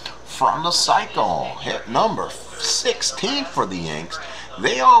triple from the cycle. Hit number 16 for the Yanks.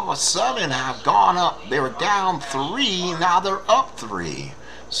 They all of a sudden have gone up. They were down 3. Now they're up 3.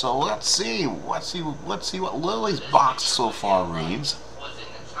 So let's see what Lilly's box so far reads.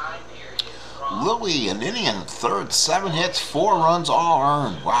 Lilly, an inning and 3rd, 7 hits, 4 runs, all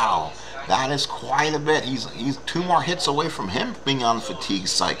earned. Wow, that is quite a bit. He's 2 more hits away from him being on the fatigue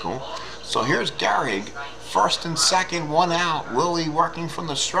cycle. So here's Gehrig, first and second, 1 out. Lilly working from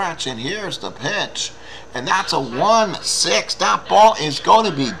the stretch, and here's the pitch. And that's a 1-6. That ball is going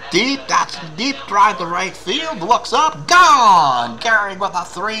to be deep. That's a deep drive to right field. Looks up. Gone! Gehrig with a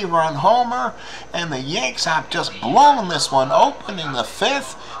 3-run homer. And the Yanks have just blown this one open in the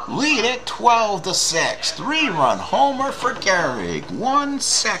 5th. Lead it 12-6. 3-run homer for Gehrig.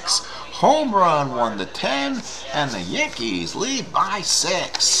 1-6. Home run 1-10. And the Yankees lead by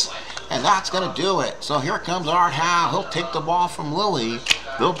 6. And that's going to do it. So here comes Art Howe. He'll take the ball from Lilly.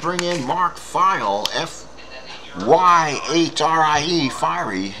 They'll bring in Mark Feil, Y-H-R-I-E,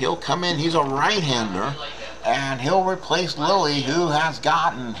 Fiery. He'll come in. He's a right-hander. And he'll replace Lilly, who has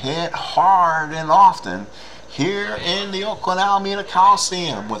gotten hit hard and often here in the Oakland Alameda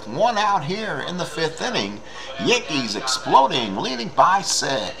Coliseum. With one out here in the 5th inning, Yankees exploding, leading by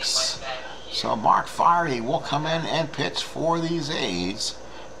 6. So Mark Fiery will come in and pitch for these A's.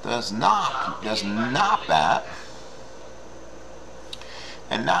 Does not bat.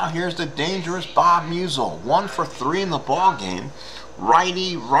 And now here's the dangerous Bob Musial. 1 for 3 in the ball game.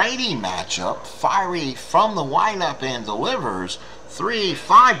 Righty-righty matchup. Fiery from the windup and delivers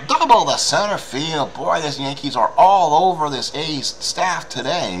 3-5 double to center field. Boy, these Yankees are all over this A's staff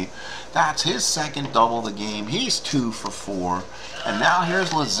today. That's his second double of the game. He's 2 for 4. And now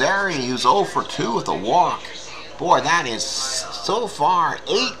here's Lazzeri, who's 0 for 2 with a walk. Boy, that is so far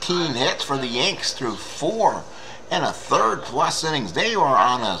 18 hits for the Yanks through 4 and a third plus innings. They were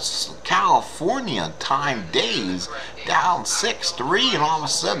on a California time days, down 6-3, and all of a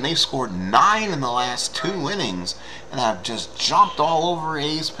sudden they scored 9 in the last 2 innings and have just jumped all over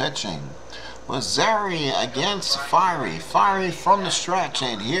A's pitching. Lazzeri against Fiery. Fiery from the stretch,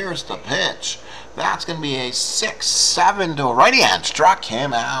 and here's the pitch. That's going to be a 6-7 to a righty hand. Struck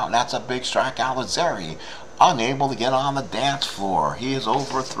him out. That's a big strikeout. Lazzeri unable to get on the dance floor. He is 0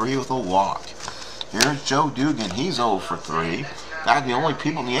 for 3 with a walk. Here's Joe Dugan. He's 0 for 3. That's the only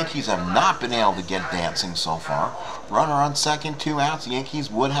people the Yankees have not been able to get dancing so far. Runner on second, 2 outs. The Yankees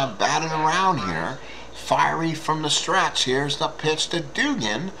would have batted around here. Fiery from the stretch. Here's the pitch to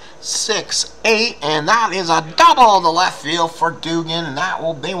Dugan. 6-8, and that is a double to left field for Dugan, and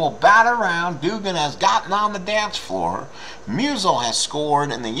they will bat around. Dugan has gotten on the dance floor. Musial has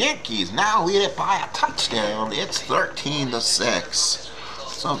scored, and the Yankees now lead it by a touchdown. It's 13-6.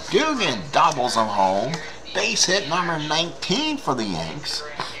 So Dugan doubles them home. Base hit number 19 for the Yanks.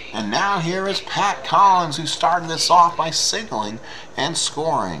 And now here is Pat Collins, who started this off by signaling and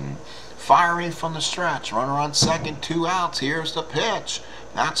scoring. Fiery from the stretch. Runner on second, 2 outs. Here's the pitch.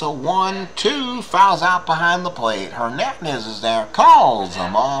 That's a 1-2. Fouls out behind the plate. Hernandez is there. Calls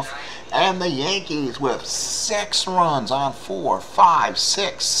them off. And the Yankees with 6 runs on 4, 5,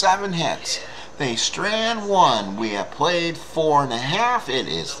 6, 7 hits. They strand 1. We have played 4.5. It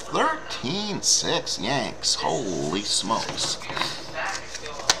is 13-6 Yanks. Holy smokes.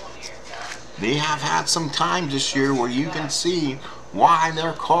 They have had some time this year where you can see why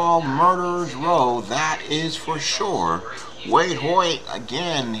they're called Murderers Row. That is for sure. Waite Hoyt,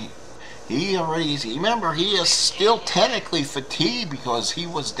 again, remember, he is still technically fatigued because he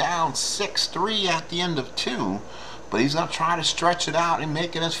was down 6-3 at the end of 2. But he's going to try to stretch it out and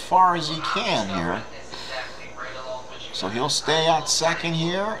make it as far as he can here. So he'll stay at second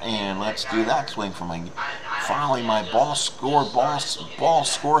here, and let's do that. Swing for finally my ball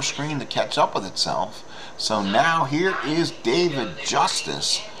score screen to catch up with itself. So now here is David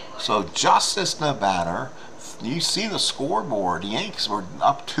Justice. So Justice the batter. You see the scoreboard. The Yankees were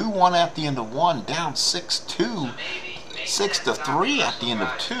up 2-1 at the end of 1, down 6-3 at the end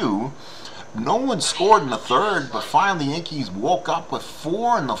of 2. No one scored in the third, but finally the Yankees woke up with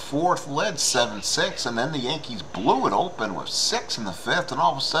 4 in the 4th, led 7-6, and then the Yankees blew it open with 6 in the 5th, and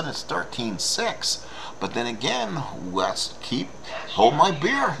all of a sudden it's 13-6. But then again, let's hold my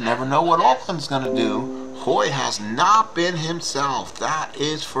beer. Never know what Oakland's going to do. Hoyt has not been himself, that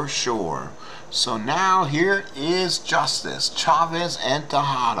is for sure. So now here is Justice, Chavez, and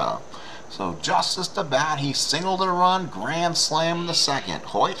Tejada. So Justice to bat, he singled a run, grand slam in the second.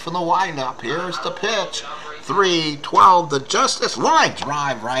 Hoyt from the windup, here's the pitch. 3-12 to Justice, line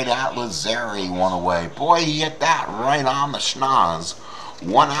drive right at Lazzeri, 1 away. Boy, he hit that right on the schnoz.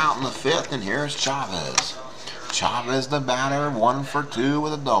 1 out in the 5th, and here's Chavez. Chavez the batter, 1 for 2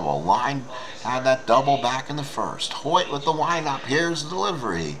 with a double. Line had that double back in the 1st. Hoyt with the windup, here's the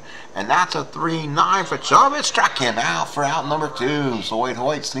delivery. And that's a 3-9 for Chavez. Struck him out for out number 2. So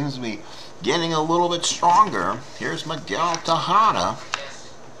Hoyt seems to be getting a little bit stronger. Here's Miguel Tejada.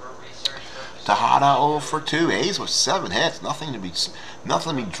 Tejada 0 for 2. A's with 7 hits. Nothing to be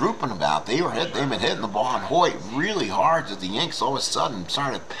drooping about. They've been hitting the ball on Hoyt really hard as the Yanks all of a sudden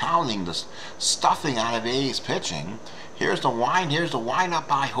started pounding the stuffing out of A's pitching. Here's the wind up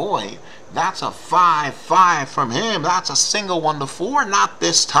by Hoyt. That's a 5-5 from him. That's a single 1-4. Not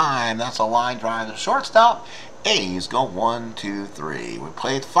this time. That's a line drive to shortstop. A's go 1, 2, 3. We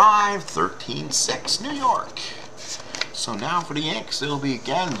played 5, 13-6 New York. So now for the Yanks, it'll be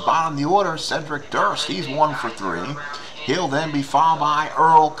again bottom of the order, Cedric Durst. He's 1 for 3. He'll then be followed by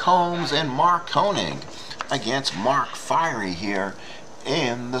Earl Combs and Mark Koenig against Mark Fiery here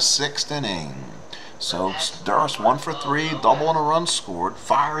in the 6th inning. So Durst 1 for 3, double and a run scored.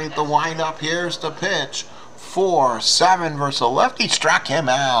 Fiery at the windup, here's the pitch. 4-7 versus a lefty. Struck him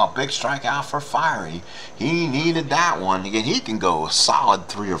out. Big strikeout for Fiery. He needed that one. Again, he can go a solid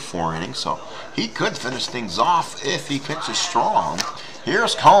 3 or 4 innings, so he could finish things off if he pitches strong.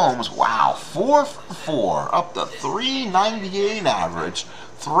 Here's Combs. Wow, 4 for 4, up to 398 average.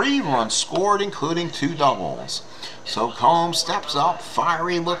 3 runs scored, including 2 doubles. So Combs steps up.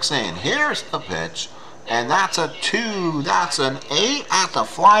 Fiery looks in. Here's the pitch, and that's a 2. That's an 8 at the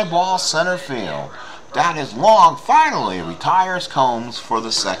fly ball center field. That is long. Finally retires Combs for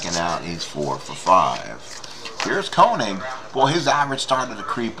the second out. He's 4 for 5. Here's Koenig. Boy, his average started to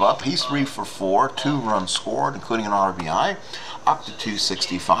creep up. He's 3 for 4, 2 runs scored, including an RBI, up to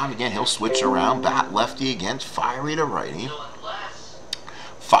 265. Again, he'll switch around. Bat lefty against Fiery to righty.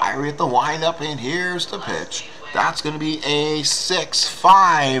 Fiery at the windup, and here's the pitch. That's going to be a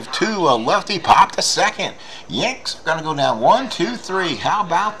 6-5 to a lefty pop to second. Yanks are going to go down 1, 2, 3. How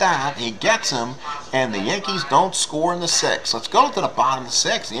about that? He gets him, and the Yankees don't score in the 6th. Let's go to the bottom of the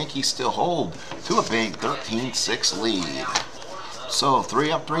 6th. The Yankees still hold to a big 13-6 lead. So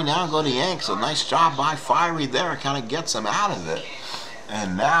 3 up, 3 down, go to Yanks. A nice job by Fiery there. Kind of gets him out of it.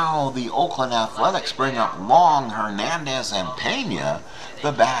 And now the Oakland Athletics bring up Long, Hernandez, and Pena,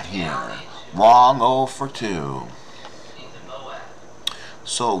 the bat here. Long 0 for 2.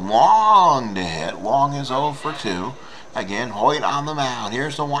 So Long to hit. Long is 0 for 2. Again, Hoyt on the mound.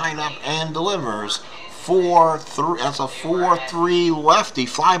 Here's the windup and delivers. 4-3. That's a 4-3 lefty.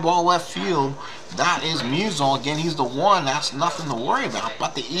 Fly ball left field. That is Musial. Again, he's the 1. That's nothing to worry about.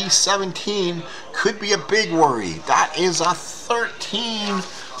 But the E17 could be a big worry. That is a 13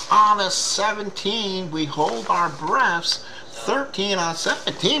 on a 17. We hold our breaths. 13 on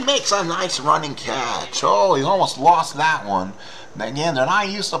 17 makes a nice running catch. Oh, he almost lost that one. Again, they're not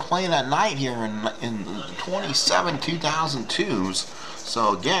used to playing at night here in 27 2002s.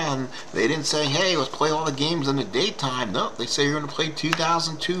 So again, they didn't say, hey, let's play all the games in the daytime. No, they say you're going to play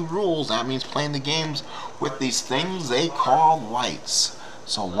 2002 rules. That means playing the games with these things they call lights.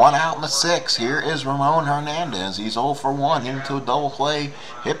 So 1 out in the 6th. Here is Ramon Hernandez. He's 0 for 1. Hit into a double play,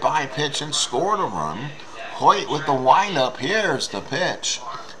 hit by a pitch, and scored a run. Hoyt with the windup. Here's the pitch.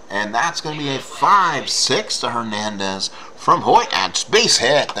 And that's going to be a 5-6 to Hernandez from Hoyt. And base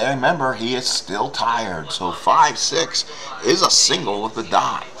hit. There, remember, he is still tired. So 5-6 is a single with the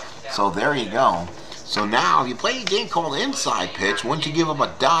dot. So there you go. So now, if you play a game called inside pitch, once you give up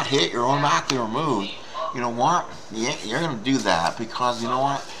a dot hit, you're automatically removed. You know what? You're going to do that because, you know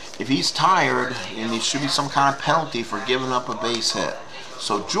what? If he's tired, and there should be some kind of penalty for giving up a base hit.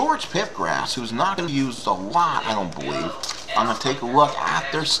 So George Pipgrass, who's not going to be used a lot, I don't believe. I'm going to take a look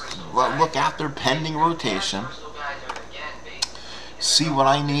at their pending rotation. See what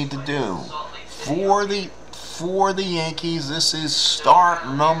I need to do for the Yankees. This is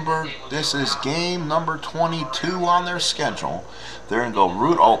game number 22 on their schedule. They're going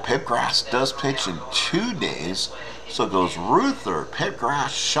to go Pipgrass does pitch in 2 days. So it goes Ruther, Pipgrass,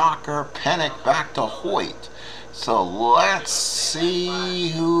 Shocker, Pennick, back to Hoyt. So let's see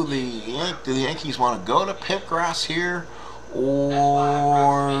who do the Yankees want to go to Pipgrass here,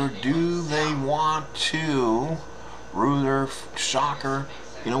 or do they want to Ruther, Shocker?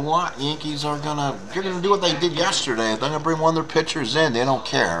 You know what? Yankees are they're gonna do what they did yesterday. They're gonna bring one of their pitchers in. They don't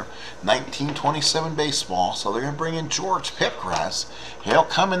care. 1927 baseball. So they're gonna bring in George Pipgrass. He'll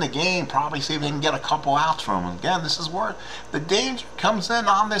come in the game, probably see if they can get a couple outs from him. Again, this is where the danger comes in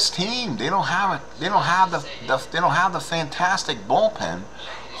on this team. They don't have the fantastic bullpen.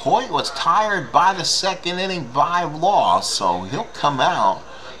 Hoyt was tired by the 2nd inning by loss, so he'll come out.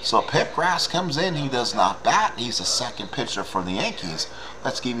 So Pipgrass comes in. He does not bat. He's the 2nd pitcher for the Yankees.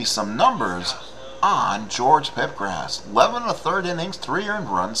 Let's give you some numbers on George Pipgrass. 11 1/3 innings, 3 earned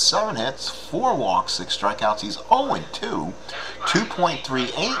runs, 7 hits, 4 walks, 6 strikeouts. He's 0-2,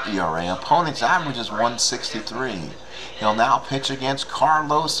 2.38 ERA. Opponent's average is 163. He'll now pitch against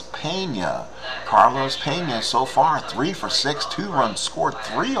Carlos Pena. Carlos Pena so far 3 for 6, 2 runs scored,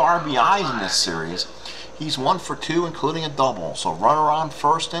 3 RBIs in this series. He's 1 for 2, including a double. So runner on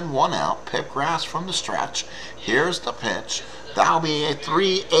first and 1 out. Pipgrass from the stretch. Here's the pitch. That'll be a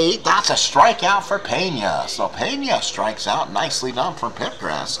 3-8. That's a strikeout for Pena. So Pena strikes out. Nicely done for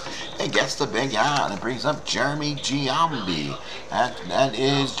Pipgrass. It gets the big out. And it brings up Jeremy Giambi. That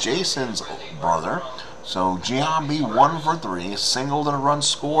is Jason's brother. So Giambi 1 for 3. A single and a run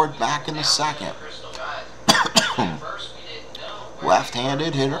scored back in the 2nd.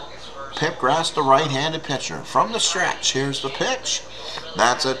 Left-handed hitter. Pipgrass, the right-handed pitcher. From the stretch, here's the pitch.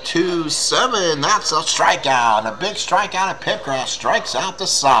 That's a 2-7. That's a strikeout. A big strikeout at Pipgrass. Strikes out the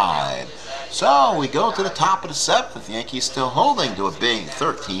side. So we go to the top of the 7th. The Yankees still holding to a big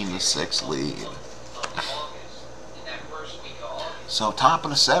 13-6 lead. So top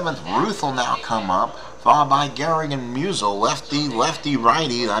of the 7th, Ruth will now come up, followed by Gehrig and Musial, lefty, lefty,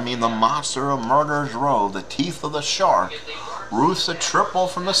 righty. I mean, the monster of Murderers Row, the teeth of the shark. Ruth's a triple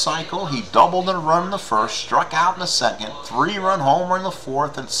from the cycle. He doubled and run in the first, struck out in the second, 3-run homer in the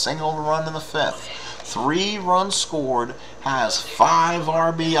fourth, and singled run in the fifth. 3 runs scored, has 5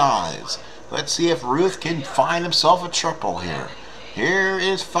 RBIs. Let's see if Ruth can find himself a triple here. Here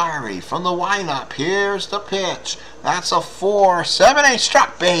is Fiery from the windup. Here's the pitch. That's a 4-7-8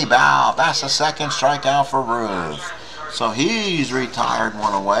 struck, babe out. That's the second strikeout for Ruth. So he's retired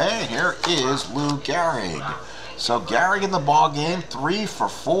one away. Here is Lou Gehrig. So Gehrig in the ball game, 3 for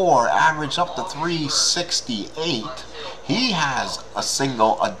 4, average up to 368. He has a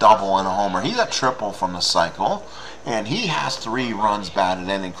single, a double, and a homer. He's a triple from the cycle, and he has 3 runs batted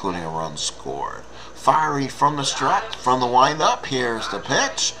in, including a run scored. Fiery from the stretch, from the windup. Here's the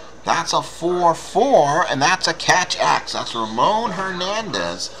pitch. That's a 4-4, and that's a catch X. That's Ramon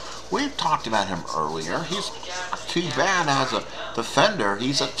Hernandez. We've talked about him earlier. He's not too bad as a defender.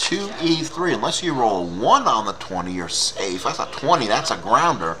 He's a 2E3. Unless you roll 1 on the 20, you're safe. That's a 20. That's a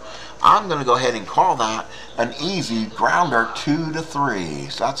grounder. I'm going to go ahead and call that an easy grounder,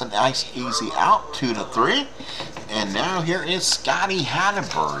 2-3. So that's a nice easy out, 2-3. And now here is Scotty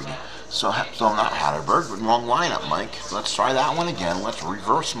Hatteberg. So not Hatterberg, but wrong lineup, Mike. Let's try that one again. Let's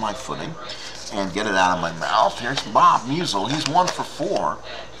reverse my footing and get it out of my mouth. Here's Bob Musial. He's 1 for 4.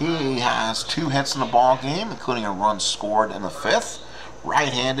 He has 2 hits in the ball game, including a run scored in the 5th.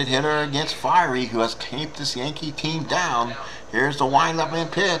 Right-handed hitter against Fiery, who has kept this Yankee team down. Here's the windup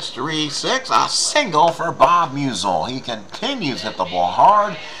and pitch, 3-6, a single for Bob Musial. He continues to hit the ball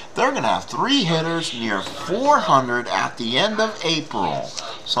hard. They're going to have 3 hitters near 400 at the end of April.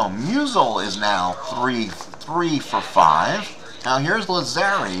 So Musial is now 3 for 5. Now here's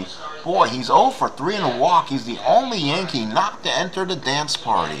Lazzari. Boy, he's 0 for 3 in a walk. He's the only Yankee not to enter the dance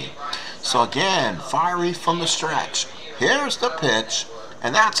party. So again, Fiery from the stretch. Here's the pitch,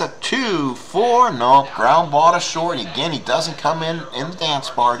 and that's a 2-4. Nope, ground ball to short. Again, he doesn't come in the dance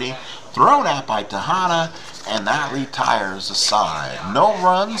party. Thrown out by Tejada, and that retires the side. No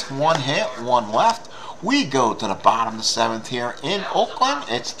runs, 1 hit, 1 left. We go to the bottom of the 7th here in Oakland.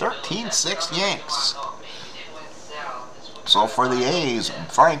 It's 13-6 Yanks. So for the A's,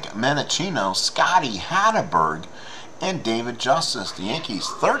 Frank Menachino, Scotty Hatteberg, and David Justice. The Yankees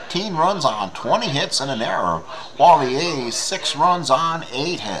 13 runs on, 20 hits and an error, while the A's 6 runs on,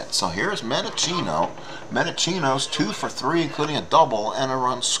 8 hits. So here's Menachino. Menachino's 2 for 3, including a double and a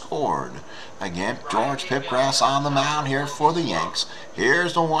run scored. Again, George Pipgrass on the mound here for the Yanks.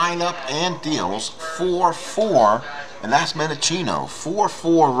 Here's the windup and deals 4-4, and that's Menachino.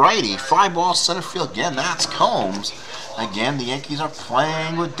 4-4 righty, fly ball center field. Again, that's Combs. Again, the Yankees are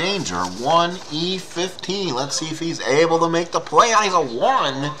playing with danger. 1E15. Let's see if he's able to make the play. He's a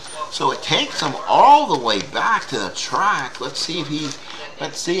 1. So it takes him all the way back to the track. Let's see,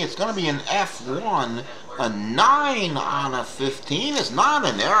 it's going to be an F1. A 9 on a 15 is not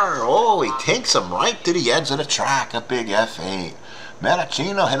an error. Oh, he takes him right to the edge of the track. A big F8.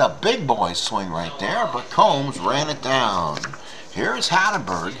 Menachino hit a big boy swing right there, but Combs ran it down. Here's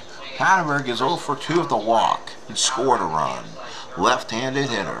Hatteberg. Hatteberg is 0 for 2 at the walk and scored a run. Left-handed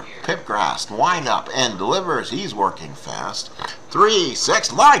hitter. Pipgrass, wind up and delivers. He's working fast.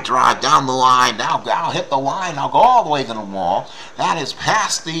 3-6, line drive down the line. Now I'll hit the line. I'll go all the way to the wall. That is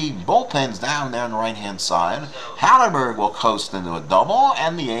past the bullpens down there on the right-hand side. Hatteberg will coast into a double,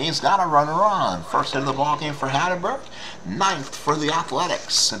 and the A's got a runner on. First hit of the ball game for Hatteberg. 9th for the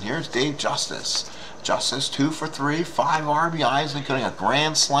Athletics. And here's Dave Justice. Justice 2 for 3, 5 RBIs, including a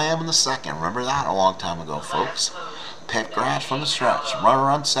grand slam in the 2nd. Remember that a long time ago, folks. Pipgrass from the stretch. Runner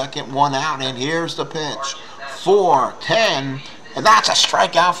on 2nd, 1 out, and here's the pitch. 4-10, and that's a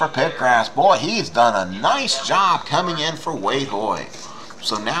strikeout for Pipgrass. Boy, he's done a nice job coming in for Waite Hoyt.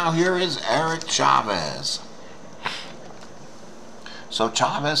 So now here is Eric Chavez. So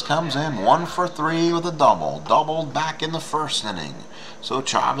Chavez comes in 1 for 3 with a double. Doubled back in the 1st inning. So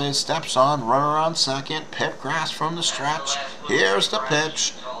Chavez steps on, runner on 2nd, Pipgrass from the stretch. Here's the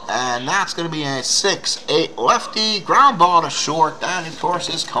pitch, and that's going to be a 6-8 lefty, ground ball to short. That, of course,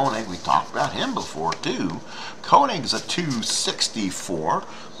 is Koenig. We talked about him before, too. Koenig's a 264.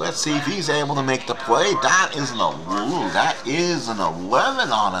 Let's see if he's able to make the play. That is an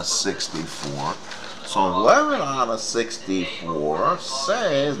 11 on a 64. So 11 on a 64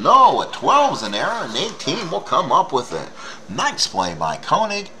 says, no, a 12 is an error, and 18 will come up with it. Nice play by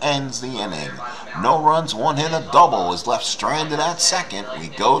Koenig, ends the inning. No runs, 1 hit, a double is left stranded at 2nd. We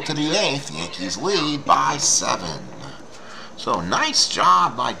go to the 8th. Yankees lead by 7. So nice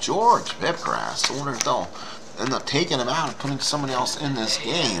job by George Pipgrass. I wonder if they'll end up taking him out and putting somebody else in this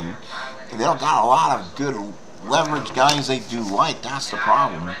game. And they don't got a lot of good leverage guys they do like. That's the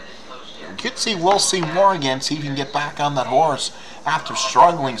problem. You could see we'll see more again, see if he can get back on that horse after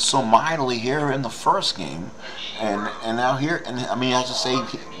struggling so mightily here in the first game. And now here, and I mean, as I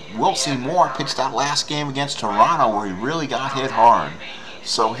say, we'll see more. Pitched that last game against Toronto where he really got hit hard.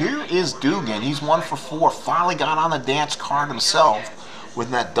 So here is Dugan. He's 1 for 4. Finally got on the dance card himself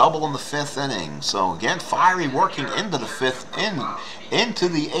with that double in the 5th inning. So again, Fiery working into the 5th into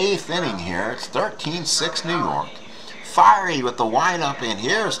the 8th inning here. It's 13-6 New York. Fiery with the windup, and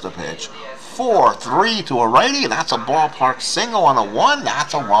here's the pitch. 4-3 to a righty. That's a ballpark single on a 1.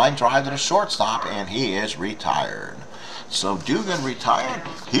 That's a line drive to the shortstop, and he is retired. So Dugan retired.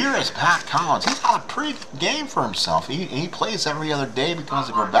 Here is Pat Collins. He's got a pretty good game for himself. He plays every other day because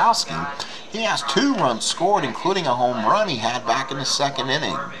of Grabowski. He has 2 runs scored, including a home run he had back in the 2nd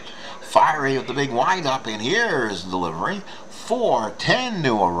inning. Fiery with the big windup, and here's the delivery. 4-10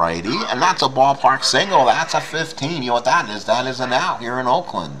 to a righty, and that's a ballpark single. That's a 15. You know what that is? That is an out here in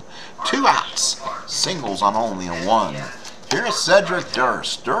Oakland. 2 outs. Singles on only a 1. Here's Cedric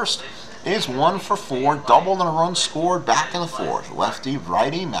Durst. Durst is 1 for 4, double and a run scored back in the 4th.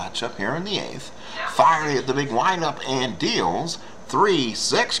 Lefty-righty matchup here in the 8th. Fiery at the big windup and deals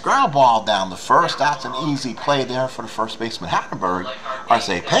 3-6. Ground ball down the first. That's an easy play there for the first baseman Hatterberg. I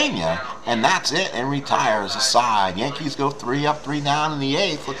say Pena, and that's it, and retires aside. Yankees go 3 up, 3 down in the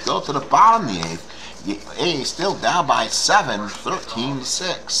 8th. Let's go to the bottom of the 8th. The A's still down by 7,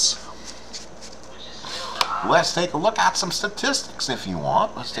 13-6. Let's take a look at some statistics if you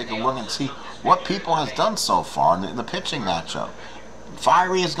want. Let's take a look and see what people has done so far in the pitching matchup.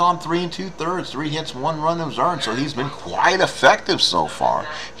 Fiery has gone 3 2/3, 3 hits, 1 run was earned, so he's been quite effective so far.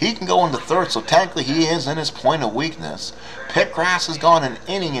 He can go into 3rd, so technically he is in his point of weakness. Pitgrass has gone an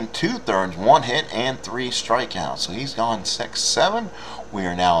inning and 2/3, 1 hit and 3 strikeouts, so he's gone 6-7. We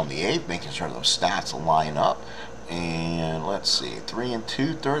are now in the 8th, making sure those stats line up. And let's see, 3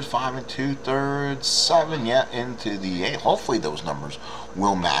 2/3, 5 2/3, 7 yet into the 8th. Hopefully those numbers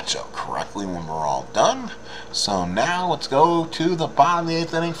will match up correctly when we're all done. So now let's go to the bottom of the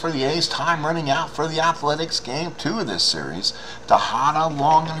 8th inning for the A's. Time running out for the Athletics game 2 of this series. Tejada,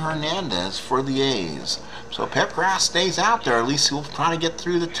 Long, and Hernandez for the A's. So Pipgrass stays out there. At least he'll try to get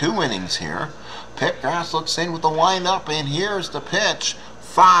through the 2 innings here. Pipgrass looks in with the windup, and here's the pitch.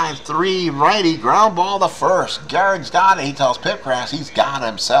 5-3 righty, ground ball to first. Gehrig's got it. He tells Pipgrass he's got it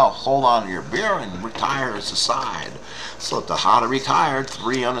himself. Hold on to your beer, and retires aside. So Tejada retired,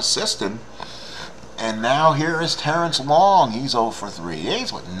 3 unassisted. And now here is Terrence Long. He's 0 for 3.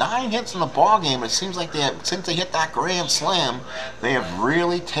 A's with 9 hits in the ballgame. It seems like since they hit that grand slam, they have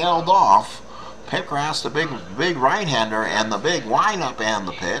really tailed off. Pipgrass, the big right-hander, and the big windup and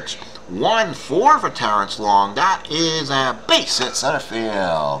the pitch. 1-4 for Terrence Long. That is a base hit center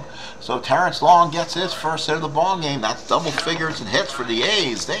field. So Terrence Long gets his first hit of the ball game. That's double figures in hits for the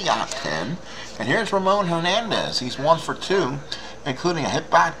A's. They got 10. And here's Ramon Hernandez. He's 1 for 2, including a hit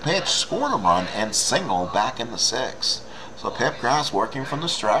back pitch, scored a run, and single back in the 6th. So Pipgrass working from the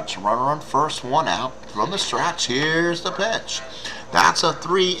stretch. Runner on first, 1 out. From the stretch, here's the pitch. That's a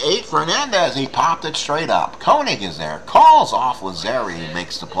 3-8 for Hernandez. He popped it straight up. Koenig is there. Calls off Lazzeri.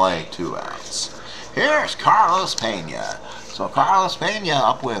 Makes the play. 2 outs. Here's Carlos Pena. So Carlos Pena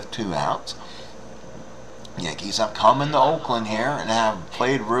up with 2 outs. Yankees have come into Oakland here and have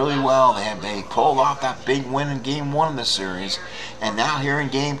played really well. They pulled off that big win in Game 1 of the series. And now here in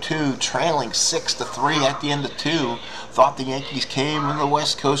Game 2, trailing 6-3 at the end of 2. Thought the Yankees came in the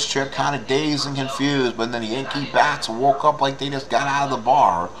West Coast trip kind of dazed and confused, but then the Yankee bats woke up like they just got out of the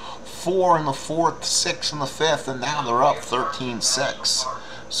bar. 4 in the 4th, 6 in the 5th, and now they're up 13-6.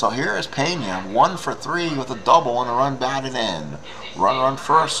 So here is Pena, 1 for 3 with a double and a run batted in. Runner on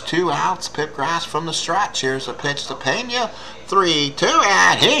first, 2 outs. Pipgrass from the stretch. Here's a pitch to Pena. 3-2,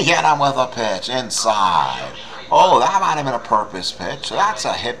 and he hit him with a pitch inside. Oh, that might have been a purpose pitch. So that's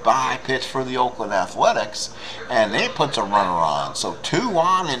a hit-by pitch for the Oakland Athletics, and they put a runner on. So 2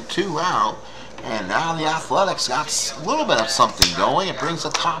 on and 2 out, and now the Athletics got a little bit of something going. It brings the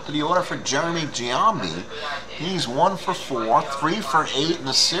top of the order for Jeremy Giambi. He's 1 for 4, 3 for 8 in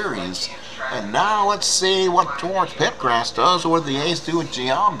the series. And now let's see what George Pipgrass does or what the A's do with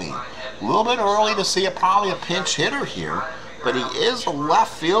Giambi. A little bit early to see probably a pinch hitter here, but he is a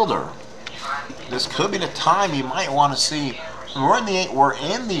left fielder. This could be the time you might want to see. We're in the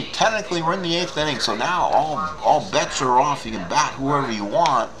 8th inning, so now all bets are off. You can bat whoever you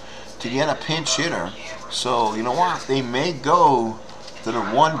want to get a pinch hitter. So you know what? They may go to the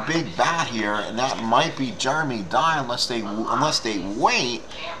one big bat here, and that might be Jeremy Dye unless they wait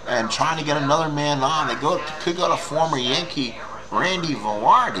and try to get another man on. They could go to former Yankee Randy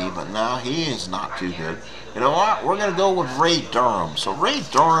Velarde, but no, he is not too good. You know what? We're going to go with Ray Durham. So Ray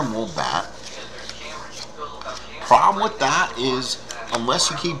Durham will bat. Problem with that is, unless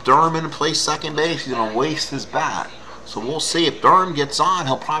you keep Durham in to play second base, he's going to waste his bat. So we'll see. If Durham gets on,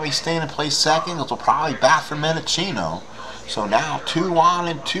 he'll probably stay in and play second. He'll probably bat for Mendocino. So now 2 on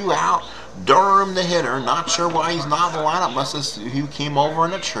and 2 out. Durham the hitter. Not sure why he's not in the lineup unless he came over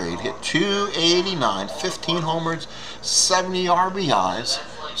in a trade. Hit 289, 15 homers, 70 RBIs.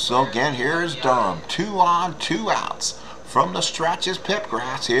 So again, here's Durham. 2 on, 2 outs. From the stretch is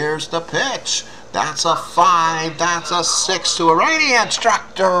Pipgrass. Here's the pitch. That's a 5. That's a 6 to a right-hand.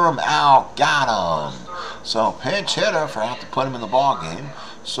 Struck Durham out. Got him. So pinch hitter, forgot to put him in the ball game.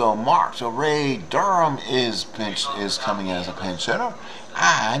 So Ray Durham is coming in as a pinch hitter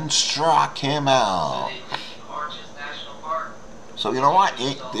and struck him out. So you know what?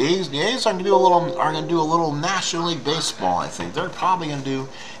 The A's are going to do a little National League Baseball. I think they're probably going to do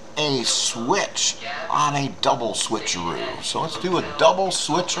a switch on a double switcheroo. So let's do a double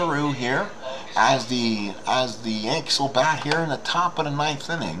switcheroo here as the Yankees will bat here in the top of the 9th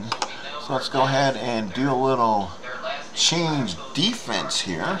inning. So let's go ahead and do a little change defense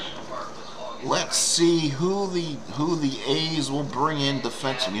here. Let's see who the A's will bring in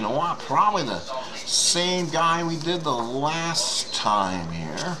defensively. You know what? Probably the same guy we did the last time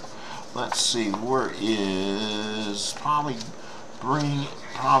here. Let's see, where is probably bring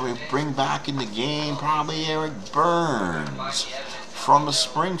back in the game probably Eric Burns from the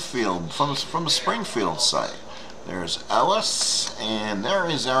Springfield site. There's Ellis and there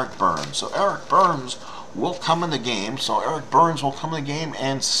is Eric Burns. So Eric Burns will come in the game.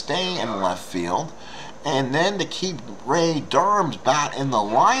 And stay in left field. And then to keep Ray Durham's bat in the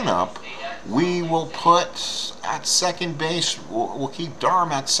lineup, we will put at second base, we'll keep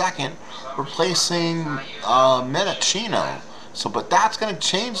Durham at second, replacing Mendocino. So, but that's going to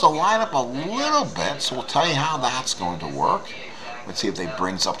change the lineup a little bit, so we'll tell you how that's going to work. Let's see if they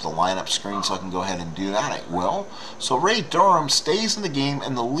brings up the lineup screen so I can go ahead and do that. It will. So Ray Durham stays in the game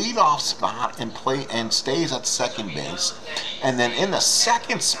in the leadoff spot and stays at second base. And then in the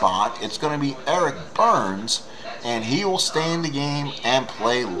second spot, it's going to be Eric Burns, and he will stay in the game and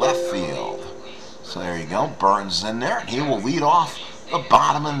play left field. So there you go. Burns is in there, and he will lead off the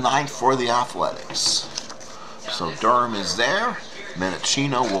bottom of the 9th for the Athletics. So Durham is there.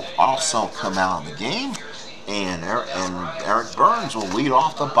 Mendocino will also come out of the game. And Eric Burns will lead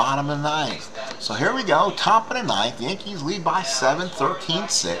off the bottom of the 9th. So here we go, top of the 9th. Yankees lead by 7,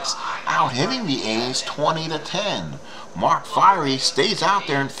 13-6, out hitting the A's 20-10. Mark Fiery stays out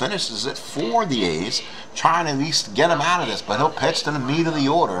there and finishes it for the A's, trying to at least get him out of this, but he'll pitch to the meat of the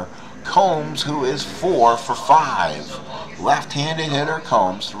order. Combs, who is 4 for 5. Left-handed hitter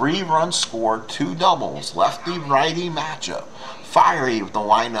Combs, 3 runs scored, 2 doubles. Lefty-righty matchup. Fiery with the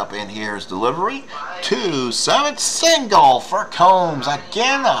windup, and here's delivery. 2-7 single for Combs.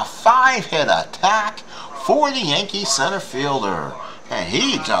 Again, a 5-hit attack for the Yankee center fielder. And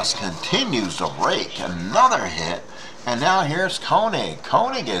he just continues to rake another hit. And now here's Koenig.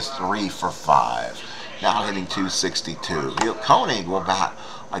 Koenig is 3 for 5. Now hitting 262. Koenig will bat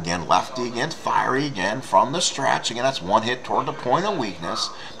again, lefty against Fiery again from the stretch. Again, that's 1 hit toward the point of weakness.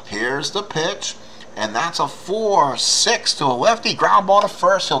 Here's the pitch. And that's a 4-6 to a lefty. Ground ball to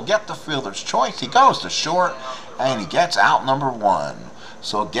first. He'll get the fielder's choice. He goes to short, and he gets out number 1.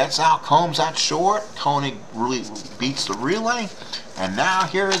 So gets out Combs at short. Koenig really beats the relay. And now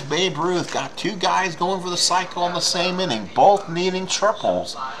here is Babe Ruth. Got 2 guys going for the cycle in the same inning, both needing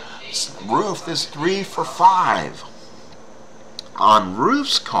triples. Ruth is 3 for 5. On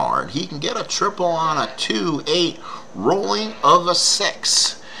Ruth's card, he can get a triple on a 2-8 rolling of a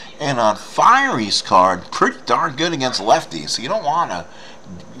 6. And on Fiery's card, pretty darn good against lefties. So you want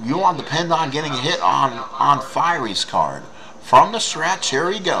to depend on getting a hit on Fiery's card. From the stretch,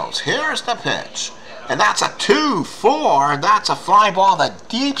 here he goes. Here's the pitch. And that's a 2-4. That's a fly ball to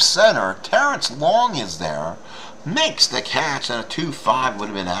deep center. Terrence Long is there. Makes the catch, and a 2-5 would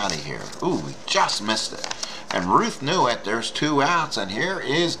have been out of here. Ooh, he just missed it. And Ruth knew it. There's 2 outs, and here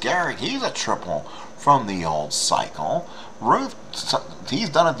is Garrick. He's a triple from the old cycle. Ruth, he's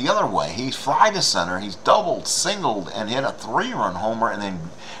done it the other way. He's fly to center, he's doubled, singled, and hit a 3-run homer, and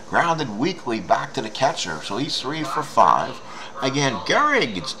then grounded weakly back to the catcher. So he's 3 for 5. Again,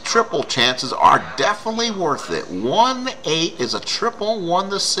 Garrick's triple chances are definitely worth it. 1-8 is a triple,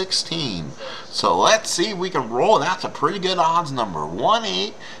 1-16. So let's see if we can roll. That's a pretty good odds number.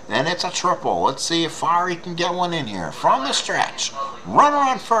 1-8, then it's a triple. Let's see if Fiery can get one in here. From the stretch, runner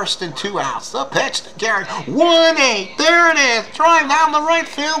on first and 2 outs. The pitch to Gary. 1-8, there it is. Drive down the right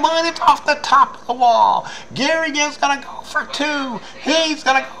field line. It's off the top of the wall. Gary is going to go for 2. He's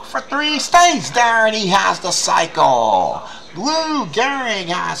going to go for 3. Stays there, and he has the cycle. Lou Gehrig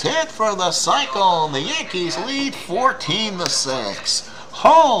has hit for the cycle. The Yankees lead 14-6.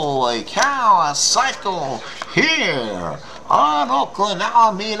 Holy cow, a cycle here on Oakland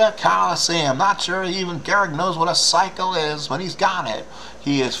Alameda Coliseum. Not sure even Gehrig knows what a cycle is, but he's got it.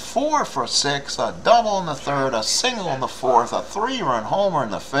 He is 4 for 6, a double in the 3rd, a single in the 4th, a 3-run homer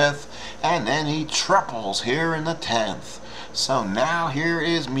in the 5th, and then he triples here in the 10th. So now here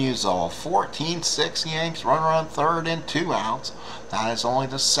is Musial. 14-6 Yanks, runner on 3rd and 2 outs. That is only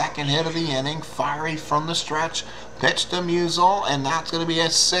the 2nd hit of the inning. Fiery from the stretch. Pitch to Musial, and that's going to be a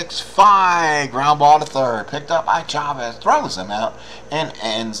 6-5. Ground ball to 3rd. Picked up by Chavez. Throws him out and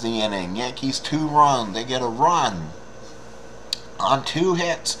ends the inning. Yankees 2 runs. They get a run on 2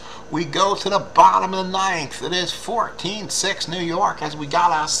 hits. We go to the bottom of the 9th. It is 14-6 New York as we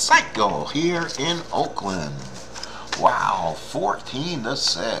got a cycle here in Oakland. Wow,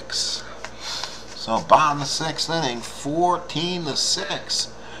 14-6. So bottom of the 6th inning, 14-6.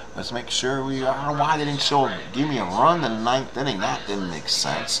 Let's make sure I don't know why they didn't give me a run in the 9th inning. That didn't make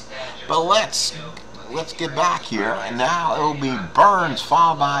sense. But let's get back here. And now it will be Burns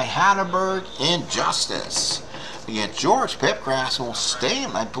followed by Hatterberg and Justice. Again, George Pipgrass will stay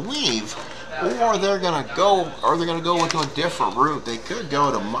in, I believe, or they're gonna go into a different route. They could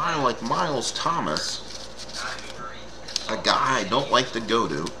go to Miles Thomas, a guy I don't like to go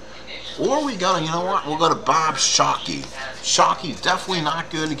to. Or we go, you know what? We'll go to Bob Shockey. Shockey's definitely not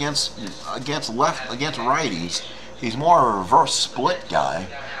good against righties. He's more a reverse split guy.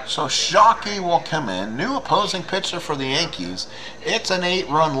 So Shockey will come in. New opposing pitcher for the Yankees. It's an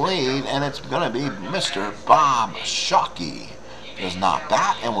 8-run lead, and it's going to be Mr. Bob Shockey. Does not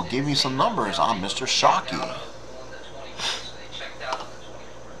bat, and we'll give you some numbers on Mr. Shockey.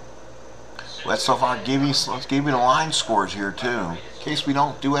 Let's give you the line scores here too, in case we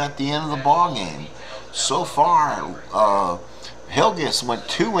don't do it at the end of the ball game. So far, Hiljus went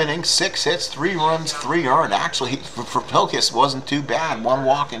 2 innings, 6 hits, 3 runs, 3 earned. Actually, for Hiljus, wasn't too bad. 1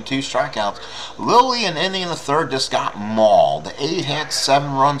 walk and 2 strikeouts. Lilly, an inning in the 3rd, just got mauled. 8 hits,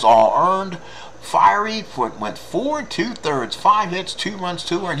 7 runs, all earned. Fiery went 4 2/3, 5 hits, 2 runs,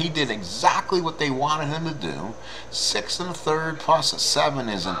 2 earned. He did exactly what they wanted him to do. 6 in the 3rd plus a 7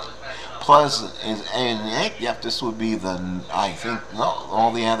 isn't. Yep, this would be the, I think,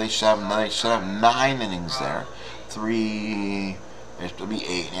 no, they should have 9 innings there. 3, it would be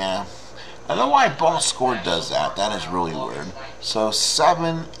 8, yeah. I don't know why ball score does that. That is really weird. So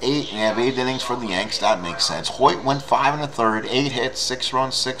 7, 8, and you have 8 innings for the Yanks. That makes sense. Hoyt went 5 in the 3rd, 8 hits, 6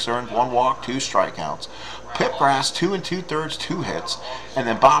 runs, 6 earned, 1 walk, 2 strikeouts. Pipgrass 2 2/3, 2 hits, and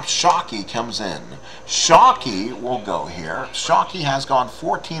then Bob Shockey comes in. Shockey will go here. Shockey has gone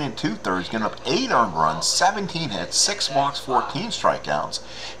 14 2/3, getting up 8 earned runs, 17 hits, 6 walks, 14 strikeouts.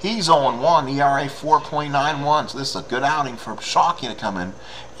 He's 0-1, ERA 4.91. So this is a good outing for Shockey to come in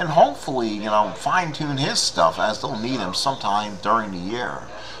and hopefully, fine-tune his stuff, as they'll need him sometime during the year.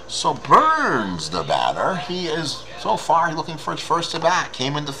 So Burns, the batter, he is so far looking for his first at bat.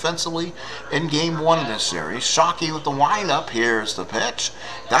 Came in defensively in game 1 of this series. Shockey with the windup. Here's the pitch.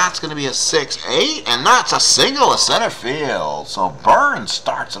 That's going to be a 6-8, and that's a single to center field. So Burns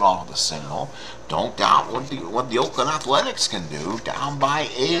starts it off with a single. Don't doubt what the Oakland Athletics can do. Down by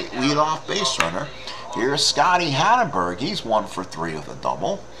 8, leadoff base runner. Here's Scotty Hatterberg. He's 1 for 3 with a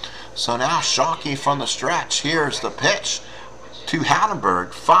double. So now Shockey from the stretch. Here's the pitch to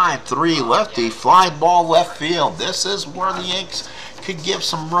Hatterberg, 5-3 lefty, fly ball left field. This is where the Yanks could give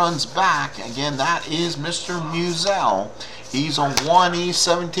some runs back. Again, that is Mr. Musial. He's a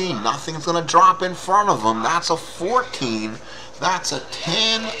 1E17. Nothing's going to drop in front of him. That's a 14. That's a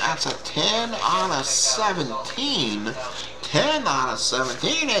 10. That's a 10 out of 17. 10 out of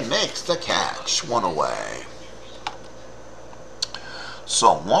 17, and makes the catch. 1 away.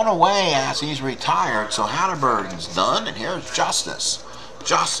 So 1 away as he's retired. So Hatterberg's done, and here's Justice.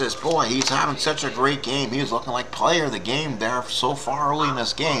 Justice, boy, he's having such a great game. He was looking like player of the game there so far early in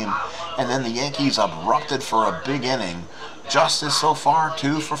this game. And then the Yankees erupted for a big inning. Justice so far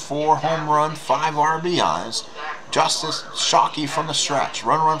 2 for 4, home run, 5 RBIs. Justice, Shockey from the stretch.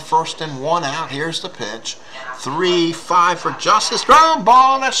 Runner on first and 1 out. Here's the pitch. 3-5 for Justice. Ground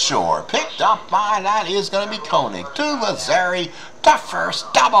ball to short. Picked up by, that is going to be Koenig. To Lazzari. The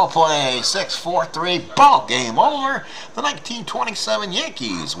first double play, 6-4-3, ball game over. The 1927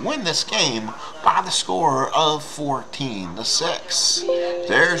 Yankees win this game by the score of 14-6.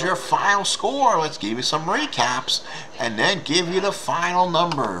 There's your final score. Let's give you some recaps and then give you the final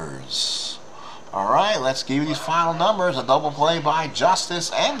numbers. All right, let's give you these final numbers. A double play by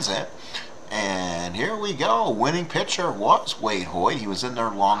Justice ends it. And here we go. Winning pitcher was Waite Hoyt. He was in there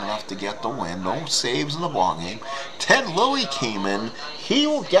long enough to get the win. No saves in the ball game. Ted Lilly came in. He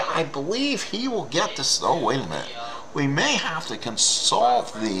will get, I believe he will get this. Oh, wait a minute. We may have to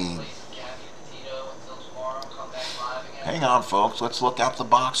consult the... Hang on, folks. Let's look at the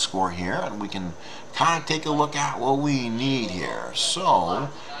box score here, and we can kind of take a look at what we need here. So,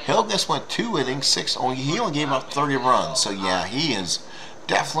 Hiljus went 2 innings, he only gave up 30 runs. So, yeah, he is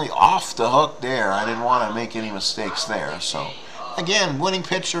definitely off the hook there. I didn't want to make any mistakes there. So, again, winning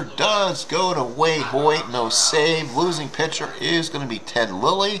pitcher does go to Waite Hoyt. No save. Losing pitcher is going to be Ted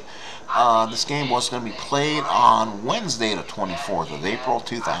Lilly. This game was going to be played on Wednesday, the 24th of April,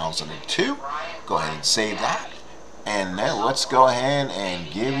 2002. Go ahead and save that. And then let's go ahead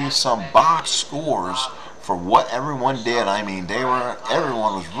and give you some box scores for what everyone did. I mean,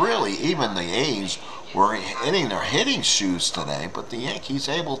 everyone was really, even the A's were hitting their hitting shoes today, but the Yankees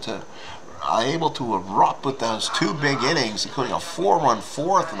able to erupt with those 2 big innings, including a 4-run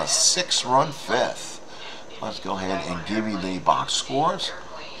 4th and a 6-run 5th. Let's go ahead and give you the box scores.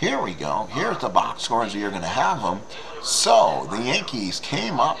 Here we go. Here's the box scores. You're going to have them. So the Yankees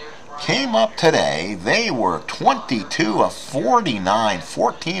came up today. They were 22 of 49,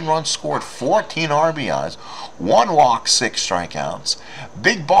 14 runs scored, 14 RBIs, 1 walk, 6 strikeouts.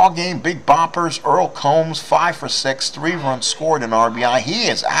 Big ball game, big boppers. Earl Combs 5 for 6, 3 runs scored, and RBI. He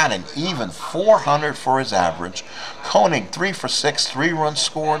is at an even 400 for his average. Koenig 3 for 6, 3 runs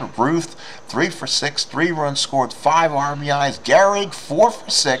scored. Ruth 3 for 6, 3 runs scored, 5 RBIs. Gehrig 4 for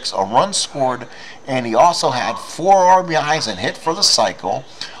 6, a run scored, and he also had 4 RBIs and hit for the cycle.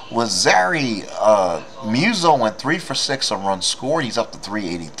 Lazari Muzo went 3 for 6, a run scored. He's up to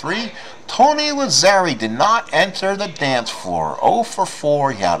 383. Tony Lazari did not enter the dance floor. 0 for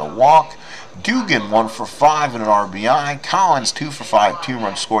 4. He had a walk. Dugan 1 for 5 and an RBI. Collins 2 for 5, 2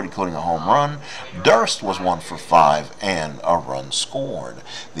 runs scored, including a home run. Durst was 1 for 5 and a run scored.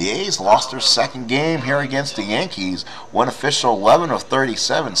 The A's lost their second game here against the Yankees. One official 11 of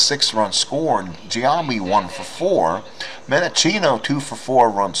 37, 6 runs scored. Giambi 1 for 4. Menachino 2 for 4,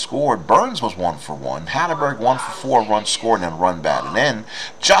 runs scored. Burns was 1 for 1. Hatterberg 1 for 4, runs scored and a run batted in.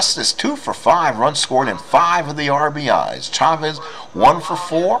 Justice 2 for 5, runs scored and 5 of the RBIs. Chavez 1 for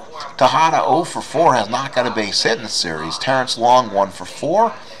 4. Tejada 0 for 4, has not got a base hit in the series. Terrence Long 1 for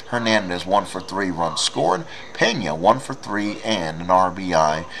 4. Hernandez 1 for 3, runs scored. Pena 1 for 3 and an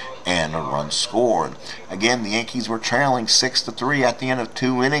RBI and a run scored. Again, the Yankees were trailing 6-3 at the end of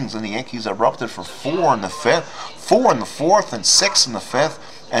 2 innings, and the Yankees erupted for 4 in the 5th, 4 in the 4th, and 6 in the 5th,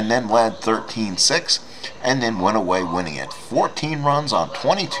 and then led 13-6, and then went away winning it. 14 runs on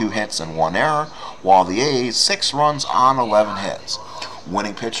 22 hits and 1 error, while the A's 6 runs on 11 hits.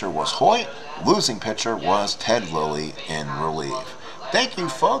 Winning pitcher was Hoyt. Losing pitcher was Ted Lilly in relief. Thank you,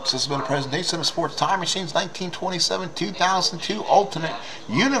 folks. This has been a presentation of Sports Time Machines 1927-2002 Alternate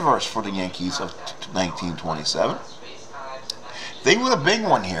Universe for the Yankees of 1927. They win a big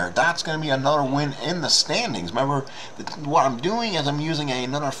one here. That's going to be another win in the standings. Remember, what I'm doing is I'm using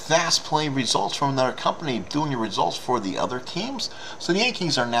another fast play results from another company, doing the results for the other teams. So the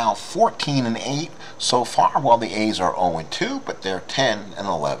Yankees are now 14-8 so far, while the A's are 0-2, but they're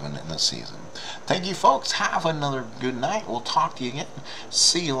 10-11 in the season. Thank you, folks. Have another good night. We'll talk to you again.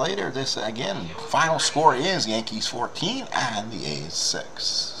 See you later. This, again, final score is Yankees 14 and the A's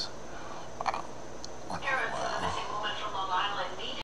 6.